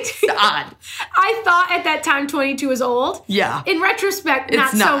odd. I thought at that time 22 was old. Yeah. In retrospect,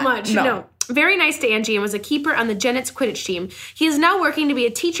 not so much. No. Very nice to Angie and was a keeper on the Jennets Quidditch team. He is now working to be a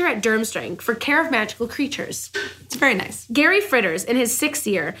teacher at Durmstrang for care of magical creatures. It's very nice. Gary Fritters, in his 6th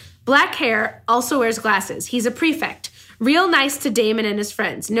year, black hair, also wears glasses. He's a prefect. Real nice to Damon and his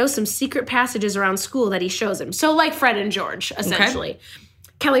friends. Knows some secret passages around school that he shows him. So like Fred and George, essentially. Okay.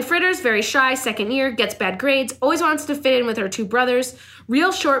 Kelly Fritters, very shy, 2nd year, gets bad grades, always wants to fit in with her 2 brothers.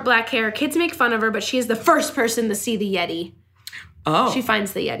 Real short black hair. Kids make fun of her, but she is the first person to see the Yeti. Oh. She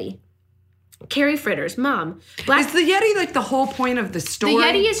finds the Yeti. Carrie Fritters, mom. Is the Yeti like the whole point of the story? The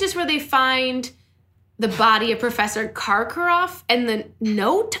Yeti is just where they find the body of Professor Karkaroff and the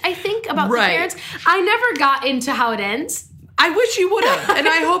note, I think, about the parents. I never got into how it ends. I wish you would have. And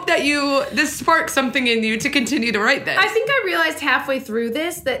I hope that this sparked something in you to continue to write this. I think I realized halfway through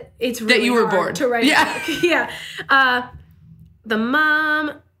this that it's really that you were hard bored to write a book. Yeah. The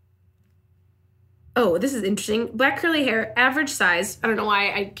mom... Oh, this is interesting. Black curly hair, average size. I don't know why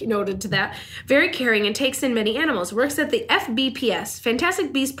I noted to that. Very caring and takes in many animals. Works at the FBPS,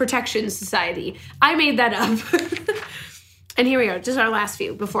 Fantastic Beast Protection Society. I made that up. And here we are, just our last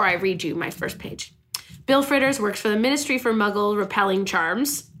few before I read you my first page. Bill Fritters works for the Ministry for Muggle Repelling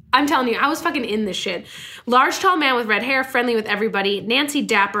Charms. I'm telling you, I was fucking in this shit. Large, tall man with red hair, friendly with everybody. Nancy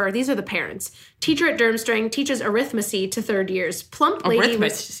Dapper, these are the parents. Teacher at Durmstrang, teaches arithmecy to 3rd years. Plump lady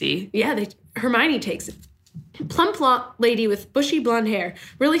arithmecy? Hermione takes it. Plump lady with bushy blonde hair.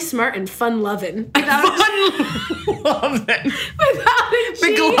 Really smart and fun-loving. Fun-loving.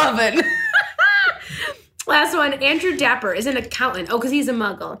 McLovin. Last one, Andrew Dapper is an accountant. Oh, because he's a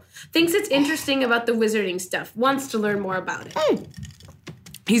muggle. Thinks it's interesting about the wizarding stuff. Wants to learn more about it.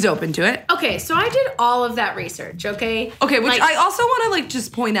 He's open to it. Okay, so I did all of that research, okay? Okay, which I also want to,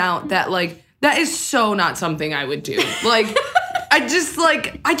 just point out that, that is so not something I would do. I just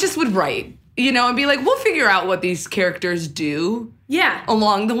would write, and be like, we'll figure out what these characters do. Yeah.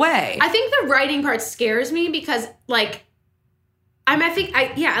 Along the way. I think the writing part scares me because,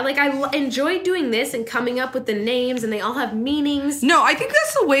 I enjoy doing this and coming up with the names, and they all have meanings. No, I think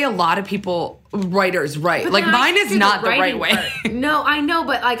that's the way a lot of writers write. But mine is not the right way. No, I know,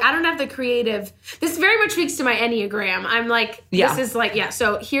 but I don't have the creative. This very much speaks to my Enneagram. I'm this is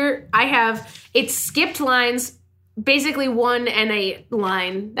So here I have, it's skipped lines, basically 1 and a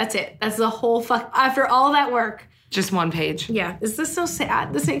line. That's it. That's the whole after all that work. Just 1 page. Yeah. Is this so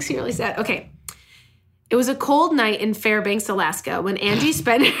sad? This makes me really sad. Okay. It was a cold night in Fairbanks, Alaska, when Angie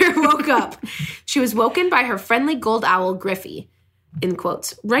Spender woke up. She was woken by her friendly gold owl, Griffey, in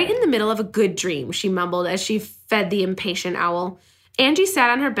quotes. Right in the middle of a good dream, she mumbled as she fed the impatient owl. Angie sat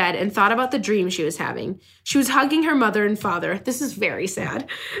on her bed and thought about the dream she was having. She was hugging her mother and father. This is very sad.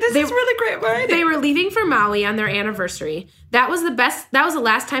 This is really great writing. They were leaving for Maui on their anniversary. That was the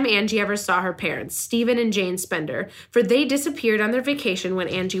last time Angie ever saw her parents, Stephen and Jane Spender, for they disappeared on their vacation when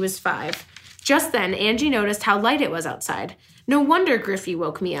Angie was 5. Just then, Angie noticed how light it was outside. No wonder Griffey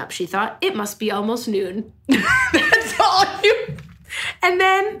woke me up, she thought. It must be almost noon. That's all you... And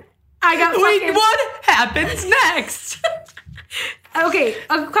then I got Wait, what happens next? Okay,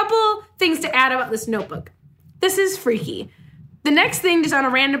 a couple things to add about this notebook. This is freaky. The next thing, just on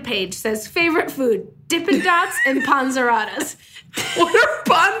a random page, says, favorite food, Dippin' Dots and Panzeratas. What are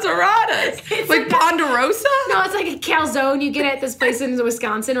Panzeratas? Like Ponderosa? No, it's like a calzone you get at this place in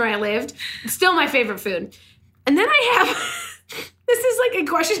Wisconsin where I lived. It's still my favorite food. And then I have, this is like a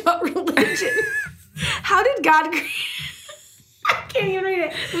question about religion. How did God create... I can't even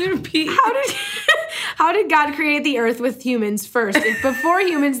read it. Repeat. How did God create the earth with humans first? If before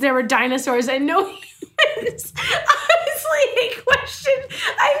humans there were dinosaurs and no humans. I was honestly a question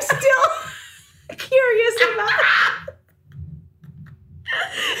I'm still curious about.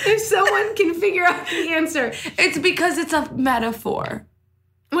 If someone can figure out the answer. It's because it's a metaphor.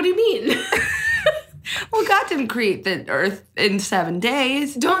 What do you mean? Well, God didn't create the earth in 7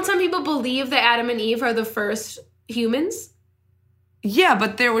 days. Don't some people believe that Adam and Eve are the first humans? Yeah,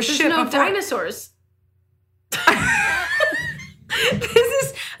 but there was There's shit no before. dinosaurs.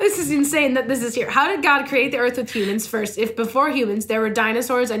 This is insane that this is here. How did God create the earth with humans first if before humans there were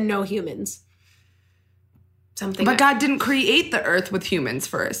dinosaurs and no humans? But God didn't create the earth with humans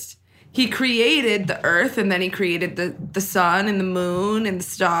first. He created the earth, and then he created the sun and the moon and the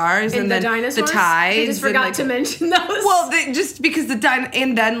stars and the then dinosaurs? the tides. I just forgot to mention those. Well, just because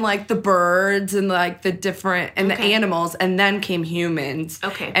and then like the birds and like the different and the animals, and then came humans.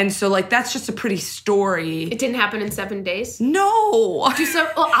 Okay. And so like that's just a pretty story. It didn't happen in 7 days? No.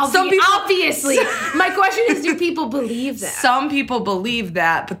 Obviously. My question is, do people believe that? Some people believe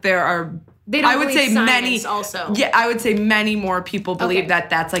that, but there are. They don't I would believe say science many. Also, yeah, I would say many more people believe that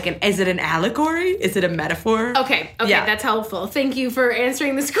that's like Is it an allegory? Is it a metaphor? Okay, yeah. That's helpful. Thank you for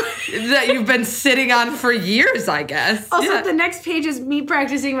answering this question that you've been sitting on for years, I guess. Also, the next page is me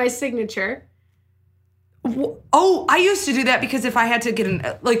practicing my signature. Oh, I used to do that because if I had to get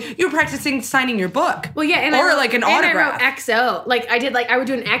you were practicing signing your book. Well, yeah, and like an autograph. I wrote XO. I would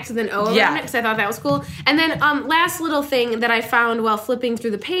do an X with an O around it because I thought that was cool. And then last little thing that I found while flipping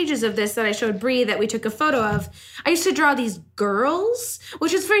through the pages of this that I showed Bree that we took a photo of, I used to draw these girls,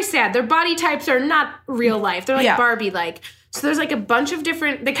 which is very sad. Their body types are not real life. They're like Barbie-like. So there's like a bunch of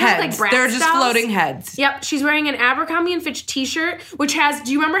different, they kind of like Bratz They're just styles. floating heads. Yep. She's wearing an Abercrombie & Fitch t-shirt, which has,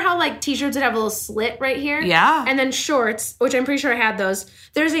 do you remember how like t-shirts would have a little slit right here? Yeah. And then shorts, which I'm pretty sure I had those.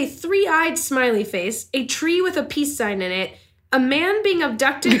 There's a 3-eyed smiley face, a tree with a peace sign in it, a man being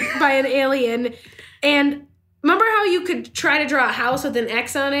abducted by an alien, and remember how you could try to draw a house with an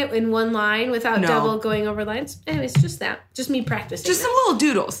X on it in one line without double going over lines? Anyways, just that. Just me practicing. Just some little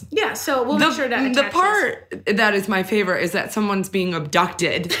doodles. Yeah, so we'll make sure to attach the part that is my favorite is that someone's being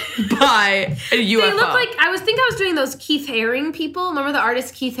abducted by a UFO. They look like, I was doing those Keith Haring people. Remember the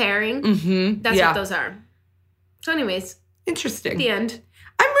artist Keith Haring? Mm-hmm. That's what those are. So anyways. Interesting. The end.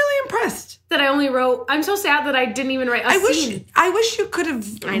 I'm really impressed. That I only wrote. I'm so sad that I didn't even write a scene. I wish you could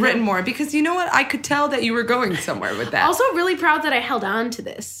have written more because you know what? I could tell that you were going somewhere with that. Also really proud that I held on to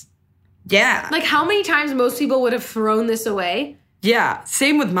this. Yeah. Like how many times most people would have thrown this away? Yeah.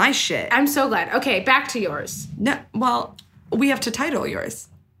 Same with my shit. I'm so glad. Okay, back to yours. No, well, we have to title yours.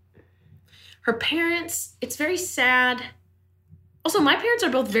 Her parents, it's very sad. Also, my parents are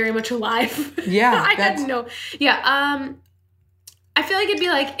both very much alive. Yeah. I had no. Yeah. I feel like it'd be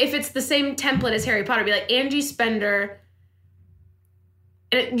like, if it's the same template as Harry Potter, it'd be like Angie Spender.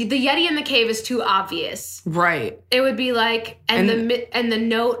 And the Yeti in the cave is too obvious. Right. It would be like, and the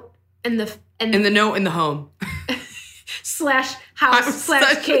note and the note in the home. slash house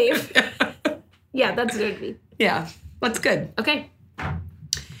slash cave. Yeah, that's what it would be. Yeah, that's good. Okay.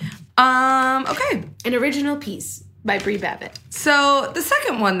 Okay. An original piece by Bree Babbitt. So the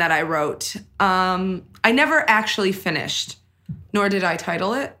second one that I wrote, I never actually finished. Nor did I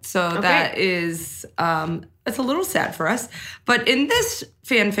title it. So that is, it's a little sad for us. But in this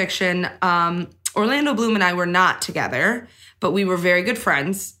fan fiction, Orlando Bloom and I were not together, but we were very good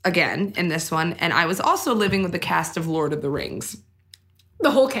friends, again, in this one. And I was also living with the cast of Lord of the Rings.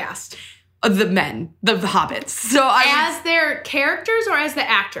 The whole cast. The men, the hobbits. So as their characters or as the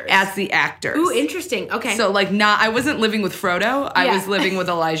actors? As the actors. Ooh, interesting. Okay. So I wasn't living with Frodo. I was living with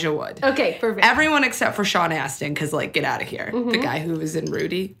Elijah Wood. Okay, perfect. Everyone except for Sean Astin, because get out of here. Mm-hmm. The guy who was in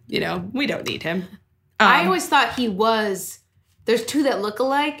Rudy. We don't need him. I always thought he was. There's two that look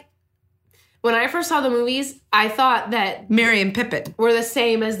alike. When I first saw the movies, I thought that Merry and Pippin were the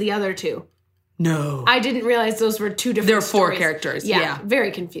same as the other two. No. I didn't realize those were two different There are four stories. characters. Yeah.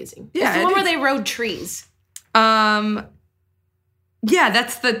 Very confusing. Yeah. It's the one where they rode trees. Yeah,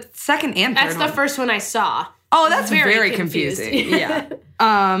 that's the second and third That's the first one I saw. Oh, that's very confusing. Yeah.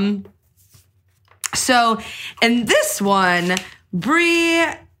 So in this one, Bree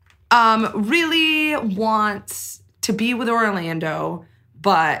really wants to be with Orlando,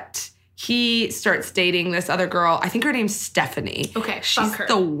 but he starts dating this other girl. I think her name's Stephanie. Okay, she's her.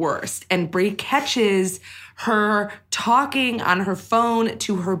 the worst. And Bree catches her talking on her phone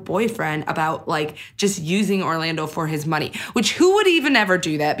to her boyfriend about just using Orlando for his money, which who would even ever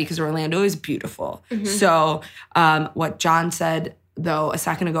do that because Orlando is beautiful. Mm-hmm. So what John said, though, a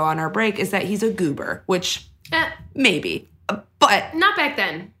second ago on our break is that he's a goober, which maybe, but not back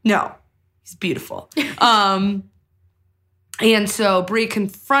then. No, he's beautiful. And so Bree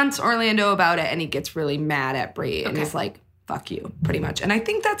confronts Orlando about it, and he gets really mad at Bree and is like, fuck you, pretty much. And I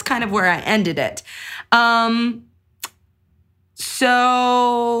think that's kind of where I ended it.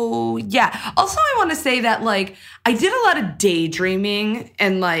 So, yeah. Also, I want to say that, like, I did a lot of daydreaming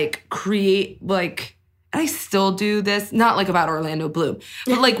and, like, create, like, and I still do this, not, like, about Orlando Bloom,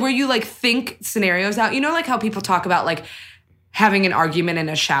 but, like, where you, like, think scenarios out. You know, like, how people talk about, like, having an argument in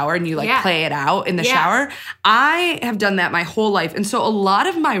a shower and you like play it out in the shower. I have done that my whole life. And so a lot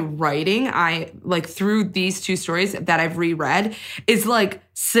of my writing, I like through these two stories that I've reread is like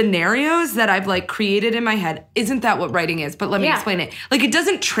scenarios that I've like created in my head. Isn't that what writing is? But let me explain it. Like it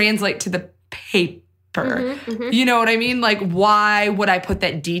doesn't translate to the paper. You know what I mean? Like why would I put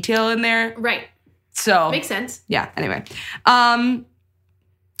that detail in there? Right. So makes sense. Yeah. Anyway.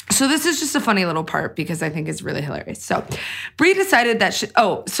 So this is just a funny little part because I think it's really hilarious. So Bree decided that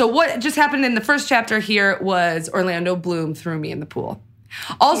so what just happened in the first chapter here was Orlando Bloom threw me in the pool.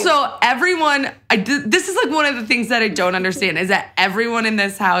 Also, everyone, this is like one of the things that I don't understand is that everyone in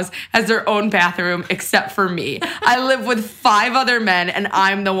this house has their own bathroom except for me. I live with 5 other men and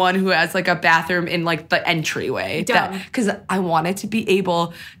I'm the one who has like a bathroom in like the entryway. Because I wanted to be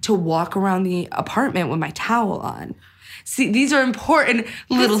able to walk around the apartment with my towel on. See, these are important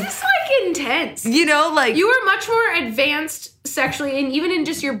little... This is, like, intense. You know, like... You are much more advanced sexually and even in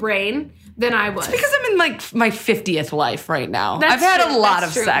just your brain than I was. It's because I'm in, like, my 50th life right now. I've had a lot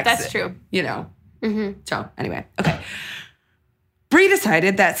of sex. That's true. You know. So, anyway. Okay. Bree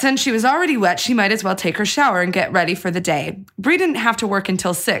decided that since she was already wet, she might as well take her shower and get ready for the day. Bree didn't have to work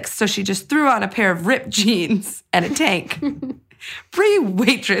until 6, so she just threw on a pair of ripped jeans and a tank. Bree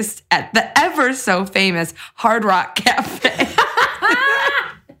waitressed at the ever so famous Hard Rock Cafe.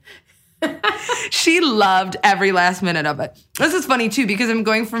 She loved every last minute of it. This is funny, too, because I'm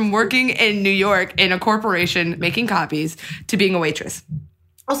going from working in New York in a corporation making copies to being a waitress.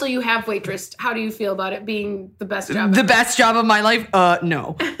 Also, you have waitressed. How do you feel about it being the best job? The best job of my life?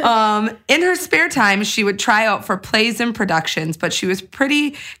 No. In her spare time, she would try out for plays and productions, but she was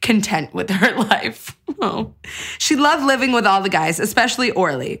pretty content with her life. Oh. She loved living with all the guys, especially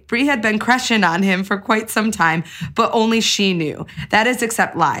Orly. Bree had been crushing on him for quite some time, but only she knew. That is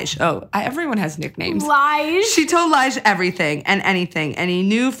except Lige. Oh, everyone has nicknames. Lige. She told Lige everything and anything, and he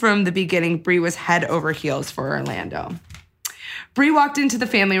knew from the beginning Bree was head over heels for Orlando. Bree walked into the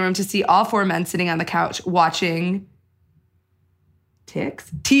family room to see all 4 men sitting on the couch watching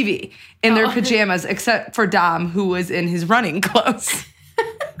TV in their pajamas, except for Dom, who was in his running clothes.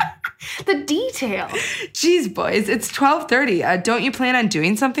 The detail. Jeez, boys, it's 12:30. Don't you plan on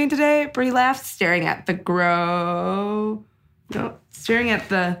doing something today? Bree laughed, staring at the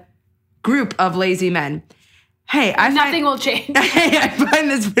group of lazy men. Hey, Nothing will change. Hey, I find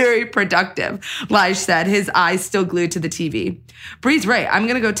this very productive, Lige said, his eyes still glued to the TV. Bree's right. I'm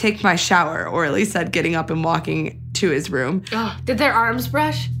going to go take my shower, Orly said, getting up and walking to his room. Oh, did their arms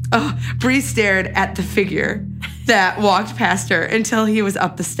brush? Oh, Bree stared at the figure that walked past her until he was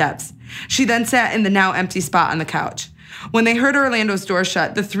up the steps. She then sat in the now empty spot on the couch. When they heard Orlando's door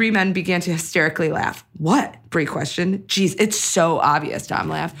shut, the 3 men began to hysterically laugh. What? Bree questioned. Geez, it's so obvious, Dom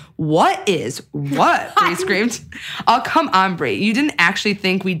laughed. What? Bree screamed. Oh, come on, Bree. You didn't actually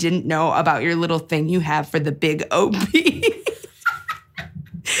think we didn't know about your little thing you have for the big OB.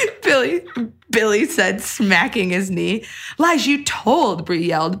 Billy said, smacking his knee. Lige, you told, Bree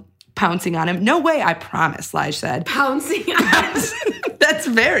yelled, pouncing on him. No way, I promise, Lige said. Pouncing on him? That's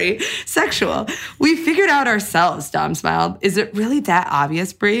very sexual. We figured out ourselves, Dom smiled. Is it really that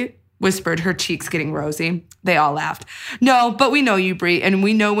obvious, Bree? Whispered, her cheeks getting rosy. They all laughed. No, but we know you, Bree, and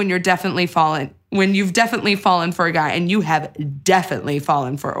we know when you've definitely fallen for a guy, and you have definitely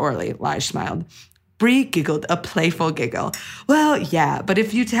fallen for Orly, Lige smiled. Bree giggled a playful giggle. Well, yeah, but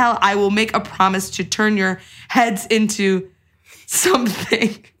if you tell, I will make a promise to turn your heads into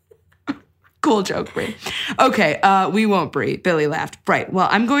something. Cool joke, Bree. Okay, we won't, Bree. Billy laughed. Right, well,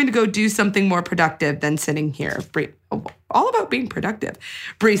 I'm going to go do something more productive than sitting here. Bree, all about being productive,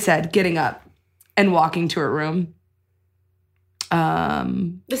 Bree said, getting up and walking to her room.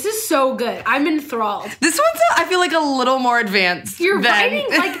 This is so good. I'm enthralled. This one's, I feel like, a little more advanced. You're writing,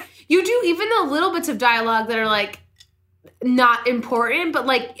 like, you do even the little bits of dialogue that are, like, not important, but,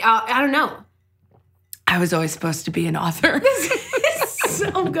 like, I don't know. I was always supposed to be an author. This is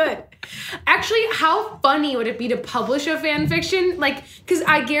so good. Actually, how funny would it be to publish a fan fiction? Like, because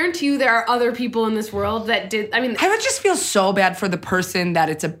I guarantee you there are other people in this world that did. I mean, I would just feel so bad for the person that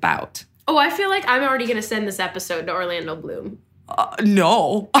it's about. Oh, I feel like I'm already going to send this episode to Orlando Bloom.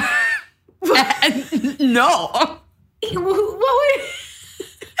 No. No. What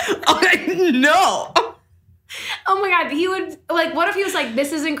would... No. Oh my God, he would, like, what if he was like,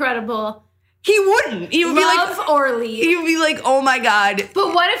 this is incredible. He wouldn't. He would be like, love Orly. He would be like, oh my God.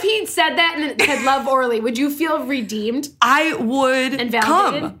 But what if he said that and it said love Orly? Would you feel redeemed? I would and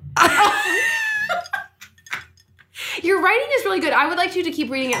validated? come. Your writing is really good. I would like you to keep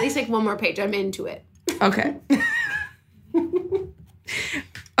reading at least like one more page. I'm into it. Okay.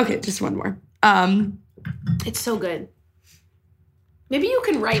 Okay, just one more. It's so good. Maybe you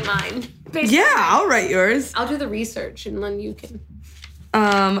can write mine. Basically. Yeah, I'll write yours. I'll do the research and then you can.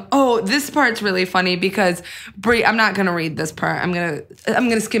 This part's really funny because Bree, I'm not gonna read this part. I'm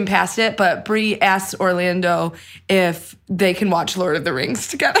gonna skim past it, but Bree asks Orlando if they can watch Lord of the Rings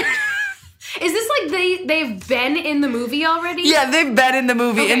together. Is this like they've been in the movie already? Yeah, they've been in the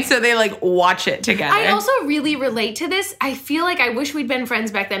movie, okay. And so they like watch it together. I also really relate to this. I feel like I wish we'd been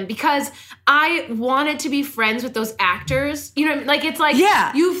friends back then because I wanted to be friends with those actors. You know, like it's like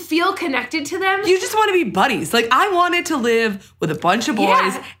you feel connected to them. You just want to be buddies. Like I wanted to live with a bunch of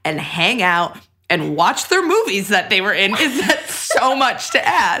boys and hang out and watch their movies that they were in. Is that so much to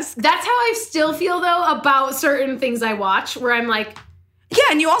ask? That's how I still feel though about certain things I watch where I'm like, yeah,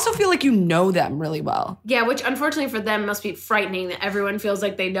 and you also feel like you know them really well. Yeah, which unfortunately for them must be frightening that everyone feels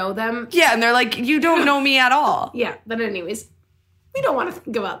like they know them. Yeah, and they're like, you don't know me at all. Yeah, but anyways, we don't want to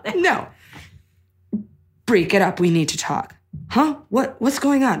think about that. No. Bree, get up. We need to talk. Huh? What's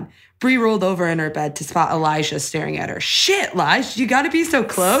going on? Bree rolled over in her bed to spot Elijah staring at her. Shit, Lige, you gotta be so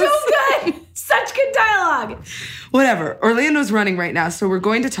close. So good. Such good dialogue. Whatever. Orlando's running right now, so we're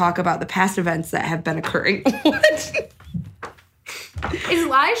going to talk about the past events that have been occurring. What? Is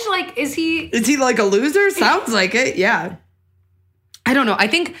Lige like, is he like a loser? Sounds like it, yeah. I don't know. I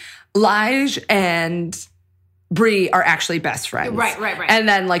think Lige and Bree are actually best friends. Right. And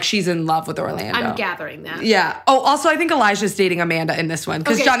then like she's in love with Orlando. I'm gathering that. Yeah. Oh, also I think Elijah's dating Amanda in this one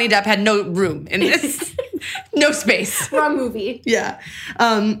because Johnny Depp had no room in this. No space. Wrong movie. Yeah.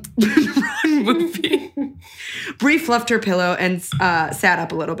 Wrong movie. Bree fluffed her pillow and sat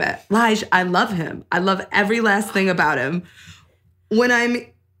up a little bit. Lige, I love him. I love every last thing about him. When I'm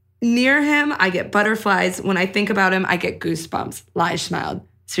near him, I get butterflies. When I think about him, I get goosebumps. Lige smiled.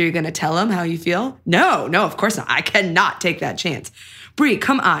 So you're going to tell him how you feel? No, of course not. I cannot take that chance. Bree,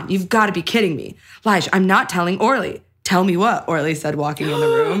 come on. You've got to be kidding me. Lige, I'm not telling Orly. Tell me what, Orly said, walking in the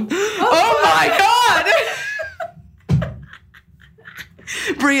room. Oh my God!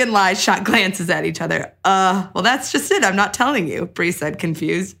 Bree and Lige shot glances at each other. Well, that's just it. I'm not telling you, Bree said,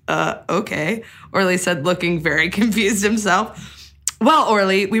 confused. Okay. Orly said, looking very confused himself. Well,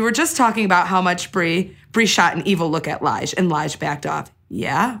 Orly, we were just talking about how much Bree shot an evil look at Lige, and Lige backed off.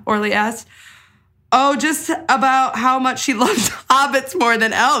 Yeah? Orly asked. Oh, just about how much she loves hobbits more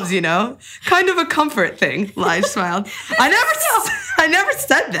than elves, you know? Kind of a comfort thing, Lige smiled. I never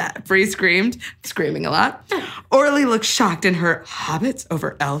said that, Bree screamed, screaming a lot. Orly looked shocked and hurt. Hobbits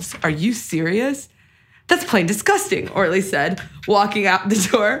over elves? Are you serious? That's plain disgusting, Orly said, walking out the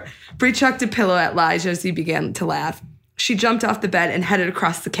door. Bree chucked a pillow at Lige as he began to laugh. She jumped off the bed and headed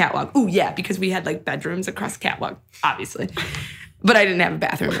across the catwalk. Ooh, yeah, because we had, like, bedrooms across the catwalk, obviously. But I didn't have a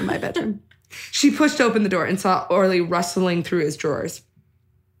bathroom in my bedroom. She pushed open the door and saw Orly rustling through his drawers.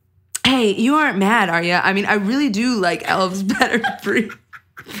 Hey, you aren't mad, are you? I mean, I really do like elves better, Bree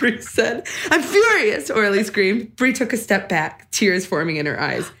said. I'm furious, Orly screamed. Bree took a step back, tears forming in her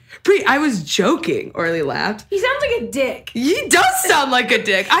eyes. Bree, I was joking, Orly laughed. He sounds like a dick. He does sound like a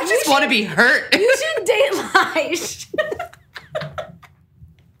dick. I just want to be hurt. You should date Lige.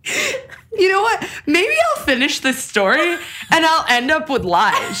 You know what? Maybe I'll finish this story and I'll end up with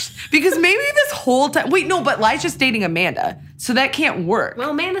Lige. Because maybe this whole time... Wait, no, but Lige's just dating Amanda. So that can't work.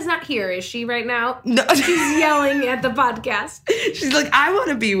 Well, Amanda's not here, is she, right now? No. She's yelling at the podcast. She's like, I want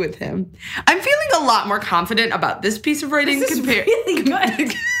to be with him. I'm feeling a lot more confident about this piece of writing. This is really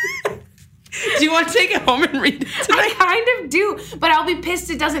good. Do you want to take it home and read it tonight? I kind of do, but I'll be pissed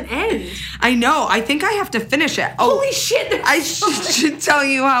it doesn't end. I know. I think I have to finish it. Oh, holy shit. I should tell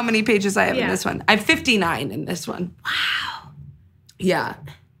you how many pages I have in this one. I have 59 in this one. Wow. Yeah.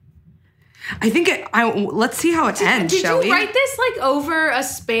 I think let's see how it ends, shall we? Did you write this, like, over a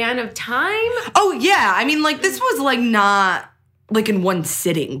span of time? Oh, yeah. I mean, like, this was, like, not, like, in one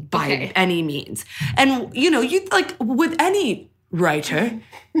sitting by any means. And, you know, you like, with any writer,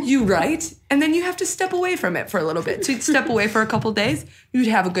 you write, and then you have to step away from it for a little bit. So you'd step away for a couple days, you'd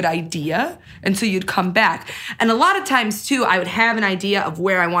have a good idea, and so you'd come back. And a lot of times, too, I would have an idea of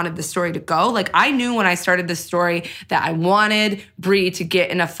where I wanted the story to go. Like, I knew when I started this story that I wanted Bree to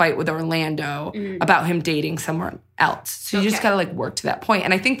get in a fight with Orlando about him dating someone else. So you just gotta, like, work to that point.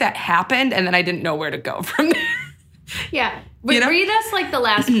 And I think that happened, and then I didn't know where to go from there. Yeah. But read us, like, the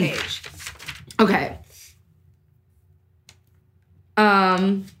last page. Okay.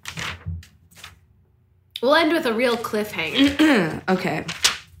 We'll end with a real cliffhanger. Okay.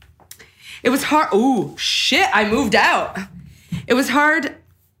 It was hard. Ooh, shit, I moved out. It was hard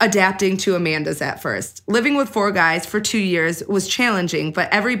adapting to Amanda's at first. Living with 4 guys for 2 years was challenging, but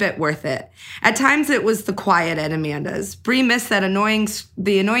every bit worth it. At times, it was the quiet at Amanda's. Bree missed the annoying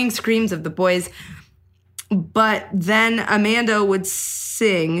screams of the boys, but then Amanda would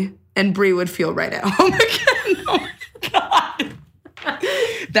sing, and Bree would feel right at home again. Oh, my God.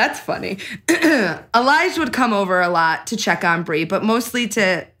 That's funny. Elijah would come over a lot to check on Bree, but mostly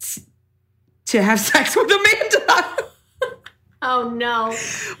to have sex with Amanda. Oh, no.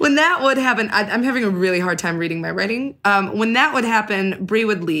 When that would happen, I'm having a really hard time reading my writing. When that would happen, Bree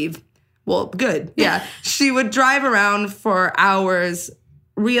would leave. Well, good. Yeah. She would drive around for hours,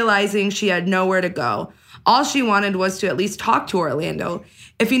 realizing she had nowhere to go. All she wanted was to at least talk to Orlando.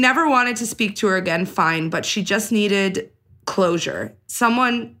 If he never wanted to speak to her again, fine, but she just needed closure.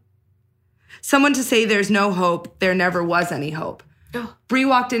 Someone to say there's no hope, there never was any hope. Oh. Bree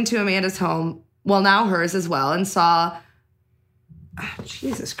walked into Amanda's home, well, now hers as well, and saw... Oh,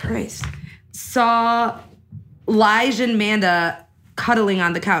 Jesus Christ. Saw Lige and Amanda cuddling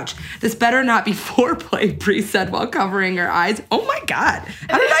on the couch. This better not be foreplay, Bree said while covering her eyes. Oh my God.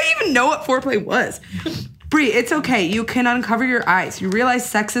 How did I even know what foreplay was? Bree, it's okay. You can uncover your eyes. You realize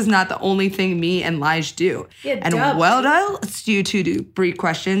sex is not the only thing me and Lige do. Yeah, and what else do you two do? Bree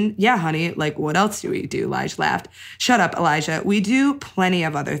questioned. Yeah, honey, like what else do we do? Lige laughed. Shut up, Elijah. We do plenty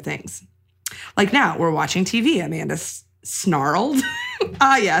of other things. Like now, we're watching TV, Amanda snarled.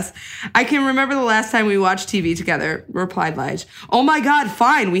 Ah, yes. I can remember the last time we watched TV together, replied Lige. Oh my God,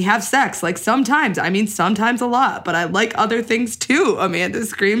 fine, we have sex. Like sometimes. I mean, sometimes a lot. But I like other things too, Amanda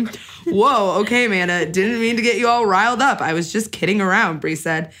screamed. Whoa, okay, Amanda. Didn't mean to get you all riled up. I was just kidding around, Bree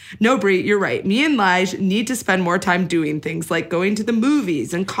said. No, Bree, you're right. Me and Lige need to spend more time doing things like going to the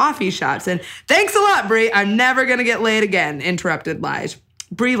movies and coffee shops. And thanks a lot, Bree. I'm never going to get laid again, interrupted Lige.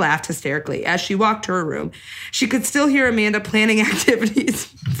 Bree laughed hysterically as she walked to her room. She could still hear Amanda planning activities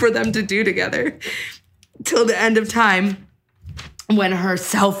for them to do together till the end of time when her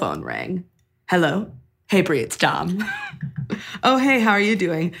cell phone rang. Hello? Hey, Bree, it's Dom. Oh, hey, how are you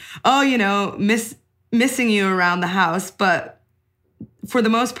doing? Oh, you know, missing you around the house, but for the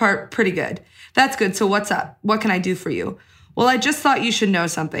most part, pretty good. That's good. So what's up? What can I do for you? Well, I just thought you should know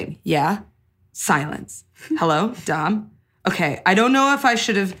something. Yeah? Silence. Hello, Dom? Okay, I don't know if I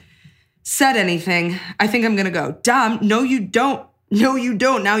should have said anything. I think I'm going to go. Dom, no, you don't. No, you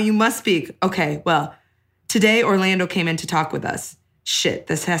don't. Now you must speak. Okay, well, today Orlando came in to talk with us. Shit,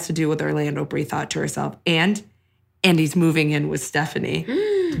 this has to do with Orlando, Bree thought to herself. And he's moving in with Stephanie.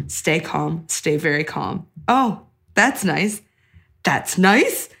 Stay calm. Stay very calm. Oh, that's nice. That's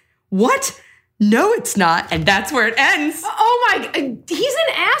nice? What? No, it's not. And that's where it ends. Oh my God. He's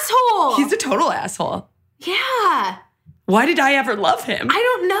an asshole. He's a total asshole. Yeah. Why did I ever love him? I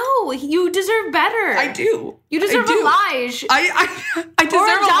don't know. You deserve better. I do. You deserve Elijah. I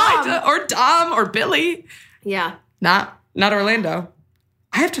deserve Elijah or Dom or Billy. Yeah. Not Orlando.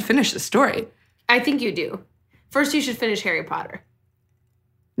 I have to finish the story. I think you do. First, you should finish Harry Potter.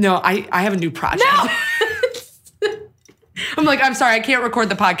 No, I have a new project. No! I'm like, I'm sorry, I can't record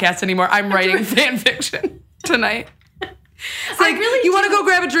the podcast anymore. I'm writing fan fiction tonight. It's like, you want to go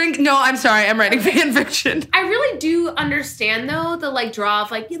grab a drink? No, I'm sorry, I'm writing fan fiction. I really do understand, though, the, like, draw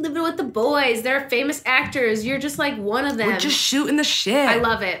of, like, you living with the boys. They're famous actors. You're just, like, one of them. We're just shooting the shit. I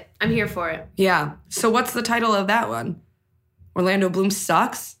love it. I'm here for it. Yeah. So what's the title of that one? Orlando Bloom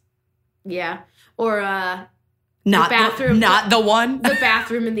Sucks? Yeah. Or, not the bathroom. Not the one? The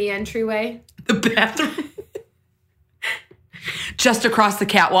bathroom in the entryway. The bathroom? Just across the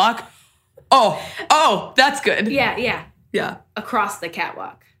catwalk? Oh, that's good. Yeah. Yeah. Across the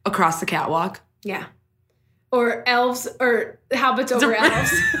catwalk. Across the catwalk? Yeah. Or elves, or hobbits over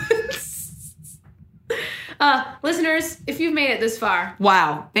elves. Listeners, if you've made it this far.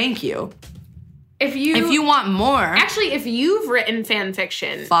 Wow, thank you. If you want more. Actually, if you've written fan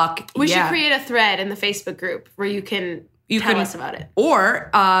fiction. We should create a thread in the Facebook group where you can tell us about it. Or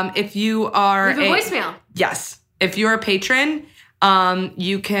if you are leave a voicemail. Yes. If you're a patron,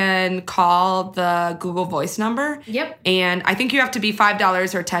 you can call the Google Voice number. Yep. And I think you have to be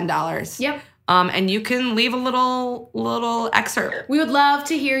 $5 or $10. Yep. And you can leave a little excerpt. We would love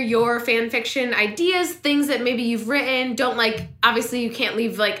to hear your fan fiction ideas, things that maybe you've written. Obviously you can't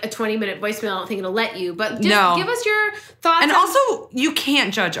leave like a 20-minute voicemail. I don't think it'll let you. But just give us your thoughts. And also, you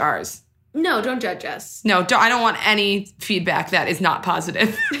can't judge ours. No, don't judge us. No, I don't want any feedback that is not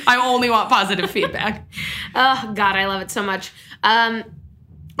positive. I only want positive feedback. Oh, God, I love it so much.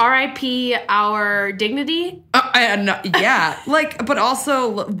 R.I.P. our dignity. Yeah, like, but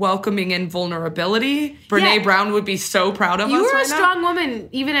also welcoming in vulnerability. Brene Brown would be so proud of us. You were right a strong woman,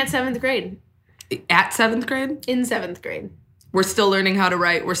 even at 7th grade. At 7th grade? In 7th grade. We're still learning how to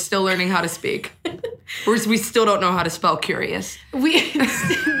write. We're still learning how to speak. We still don't know how to spell curious.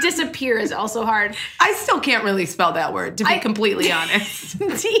 Disappear is also hard. I still can't really spell that word, to be completely honest.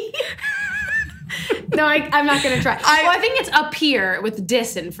 No, I'm not going to try. I think it's appear with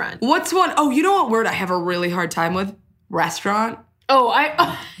dis in front. What's one? Oh, you know what word I have a really hard time with? Restaurant.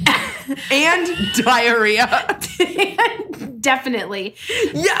 And diarrhea. Definitely.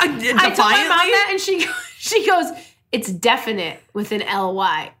 Yeah, defiantly. I told my mom that, and she goes, it's definite with an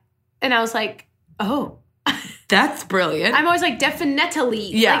L-Y. And I was like, oh. That's brilliant. I'm always like,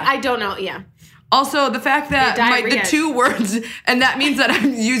 definitely. Yeah. Like, I don't know. Yeah. Also, the fact that the two words, and that means that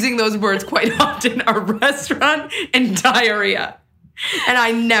I'm using those words quite often, are restaurant and diarrhea. And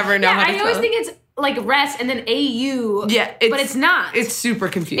I never know how to spell. I always think it's like rest and then A-U. Yeah. But it's not. It's super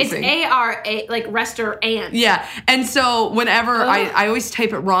confusing. It's A-R-A, like rester and. Yeah. And so whenever I always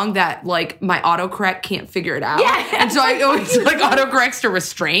type it wrong, that like my autocorrect can't figure it out. Yeah. And so I always like autocorrects to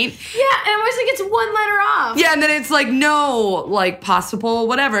restraint. Yeah. And I always think it's one letter off. Yeah. And then it's like, no, like possible,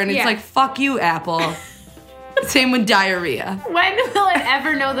 whatever. And it's like, fuck you, Apple. Same with diarrhea. When will I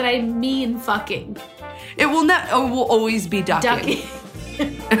ever know that I mean fucking? It will not. It will always be ducking.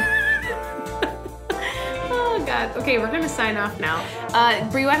 Oh, God. Okay, we're going to sign off now.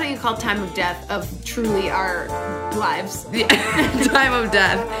 Brie, why don't you call Time of Death of truly our lives? Time of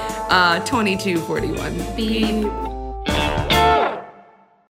Death, 2241. Beep.